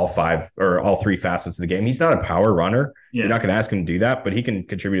do all 3 facets of the game, he's not a power runner. Yeah. You're not going to ask him to do that, but he can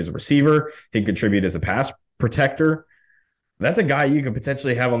contribute as a receiver. He can contribute as a pass protector. That's a guy you could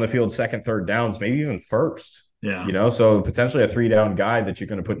potentially have on the field second, third downs, maybe even first. Yeah. So potentially a 3-down guy that you're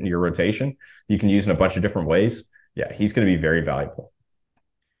going to put into your rotation. You can use in a bunch of different ways. Yeah, he's going to be very valuable.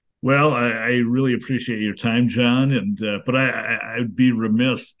 Well, I really appreciate your time, John. And but I'd be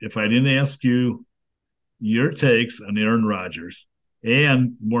remiss if I didn't ask you your takes on Aaron Rodgers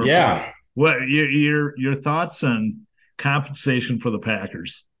and more. Yeah. What your thoughts on compensation for the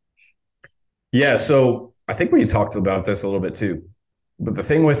Packers? Yeah, so I think we talked about this a little bit too. But the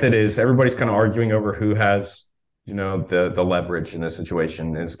thing with it is everybody's kind of arguing over who has, the leverage in this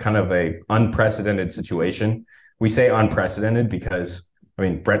situation. It's kind of a unprecedented situation. We say unprecedented because,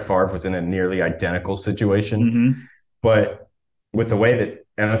 Brett Favre was in a nearly identical situation. Mm-hmm. But with the way that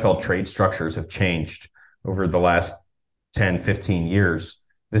NFL trade structures have changed over the last 10, 15 years,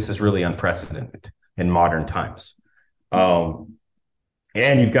 this is really unprecedented in modern times. And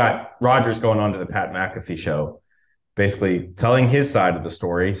you've got Rodgers going on to the Pat McAfee show, basically telling his side of the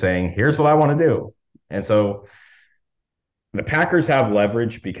story, saying, here's what I want to do. And so the Packers have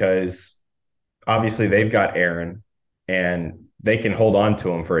leverage because obviously they've got Aaron and they can hold on to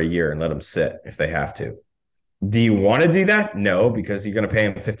him for a year and let him sit if they have to. Do you want to do that? No, because you're going to pay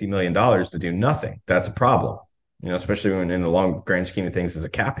him $50 million to do nothing. That's a problem, especially when in the long grand scheme of things is a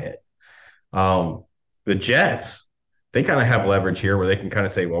cap hit. The Jets, they kind of have leverage here where they can kind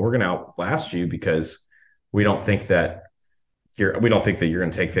of say, well, we're going to outlast you because we don't think that you're going to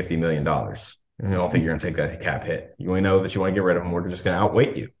take $50 million. We don't think you're going to take that cap hit. We know that you want to get rid of him. We're just going to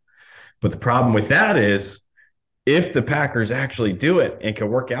outweight you. But the problem with that is if the Packers actually do it and can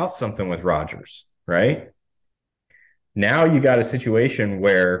work out something with Rodgers, right? Now you got a situation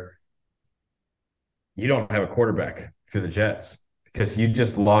where you don't have a quarterback for the Jets because you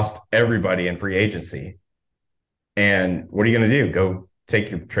just lost everybody in free agency. And what are you going to do? Go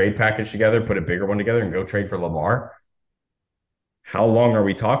take your trade package together, put a bigger one together, and go trade for Lamar? How long are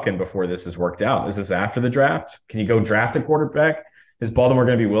we talking before this is worked out? Is this after the draft? Can you go draft a quarterback? Is Baltimore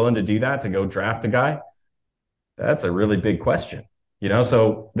going to be willing to do that, to go draft a guy? That's a really big question.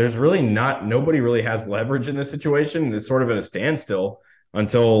 So there's really nobody really has leverage in this situation. It's sort of at a standstill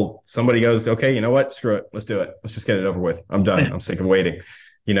until somebody goes, okay, you know what? Screw it. Let's do it. Let's just get it over with. I'm done. I'm sick of waiting,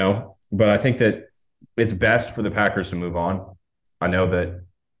 but I think that it's best for the Packers to move on. I know that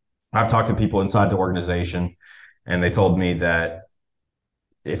I've talked to people inside the organization and they told me that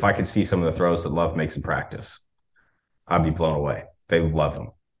if I could see some of the throws that Love makes in practice, I'd be blown away. They love him.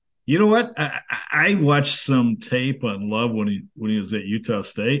 You know what? I watched some tape on Love when he was at Utah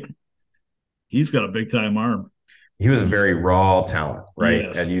State. He's got a big time arm. He was a very raw talent, right?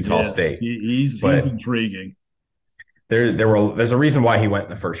 Yes, at Utah State. He's intriguing. There's a reason why he went in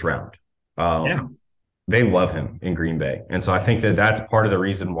the first round. They love him in Green Bay. And so I think that that's part of the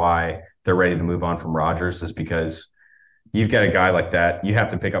reason why they're ready to move on from Rodgers is because you've got a guy like that. You have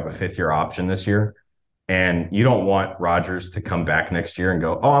to pick up a 5th-year option this year. And you don't want Rodgers to come back next year and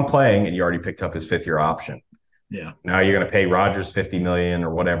go, oh, I'm playing, and you already picked up his 5th-year option. Yeah. Now you're going to pay Rodgers $50 million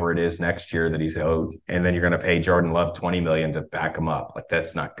or whatever it is next year that he's owed, and then you're going to pay Jordan Love $20 million to back him up. Like,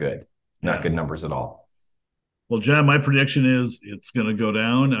 that's not good. Not good numbers at all. Well, John, my prediction is it's going to go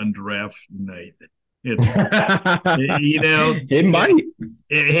down on draft night. It's it might.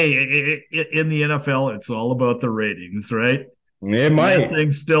 Hey, in the NFL, it's all about the ratings, right? It might. That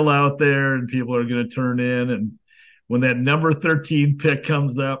thing's still out there, and people are going to turn in. And when that number 13 pick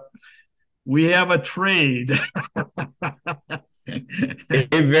comes up, we have a trade.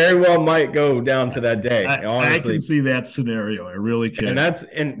 It very well might go down to that day. Honestly, I can see that scenario. I really can.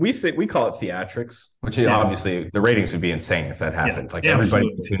 And we call it theatrics, which obviously the ratings would be insane if that happened. Everybody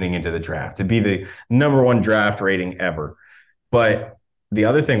tuning into the draft, it'd be the number one draft rating ever. But the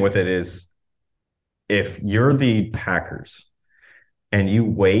other thing with it is, if you're the Packers and you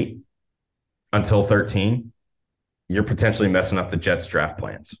wait until 13, you're potentially messing up the Jets draft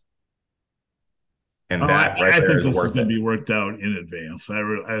plans. And I think this is going to be worked out in advance.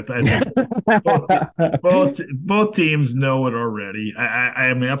 I think both teams know it already. I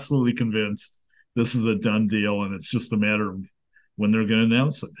am absolutely convinced this is a done deal, and it's just a matter of when they're going to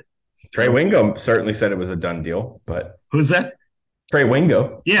announce it. Trey Wingo certainly said it was a done deal, but who's that? Trey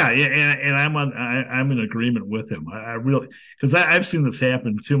Wingo. Yeah, and I'm in agreement with him. I really, because I've seen this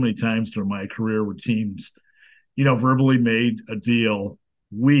happen too many times during my career where teams, verbally made a deal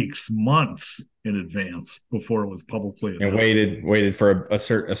weeks, months in advance before it was publicly announced. And waited for a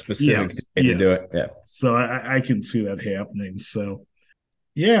specific day to do it. Yeah. So I can see that happening. So,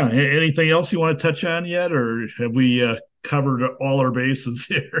 yeah. Anything else you want to touch on yet, or have we covered all our bases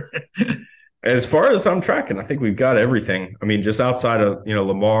here? As far as I'm tracking, I think we've got everything. I mean, just outside of,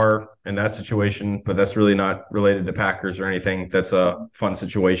 Lamar and that situation, but that's really not related to Packers or anything. That's a fun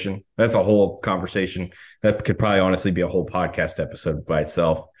situation. That's a whole conversation. That could probably honestly be a whole podcast episode by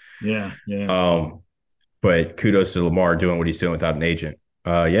itself. Yeah. But kudos to Lamar doing what he's doing without an agent.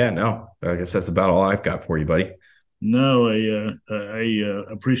 I guess that's about all I've got for you, buddy. No, I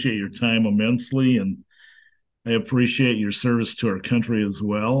appreciate your time immensely, and I appreciate your service to our country as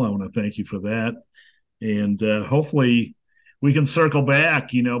well. I want to thank you for that. And hopefully we can circle back,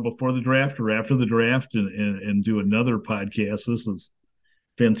 before the draft or after the draft and do another podcast. This is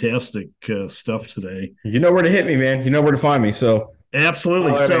fantastic stuff today. You know where to hit me, man. You know where to find me. So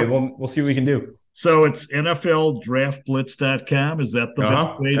absolutely. We'll see what we can do. So it's NFLDraftBlitz.com. Is that the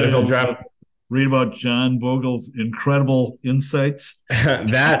best way NFL draft? Read about John Vogel's incredible insights?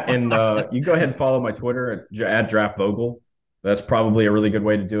 That, and you go ahead and follow my Twitter at DraftVogel. That's probably a really good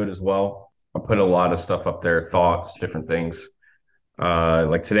way to do it as well. I'll put a lot of stuff up there, thoughts, different things.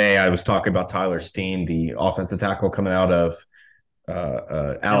 Like today, I was talking about Tyler Steen, the offensive tackle coming out of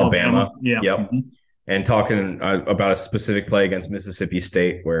Alabama. Yeah. Yep. Mm-hmm. And talking about a specific play against Mississippi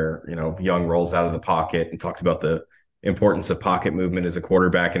State where, Young rolls out of the pocket and talks about the importance of pocket movement as a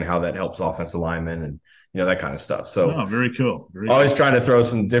quarterback and how that helps offensive linemen and, that kind of stuff. So very cool. Always trying to throw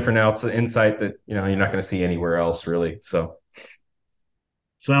some different insight that, you're not going to see anywhere else really. So.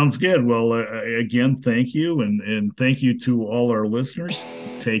 Sounds good. Well, again, thank you. And thank you to all our listeners.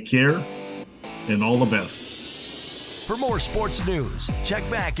 Take care and all the best. For more sports news, check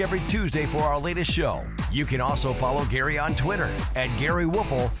back every Tuesday for our latest show. You can also follow Gery on Twitter at Gery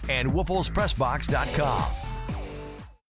Woelfel and WoelfelsPressBox.com.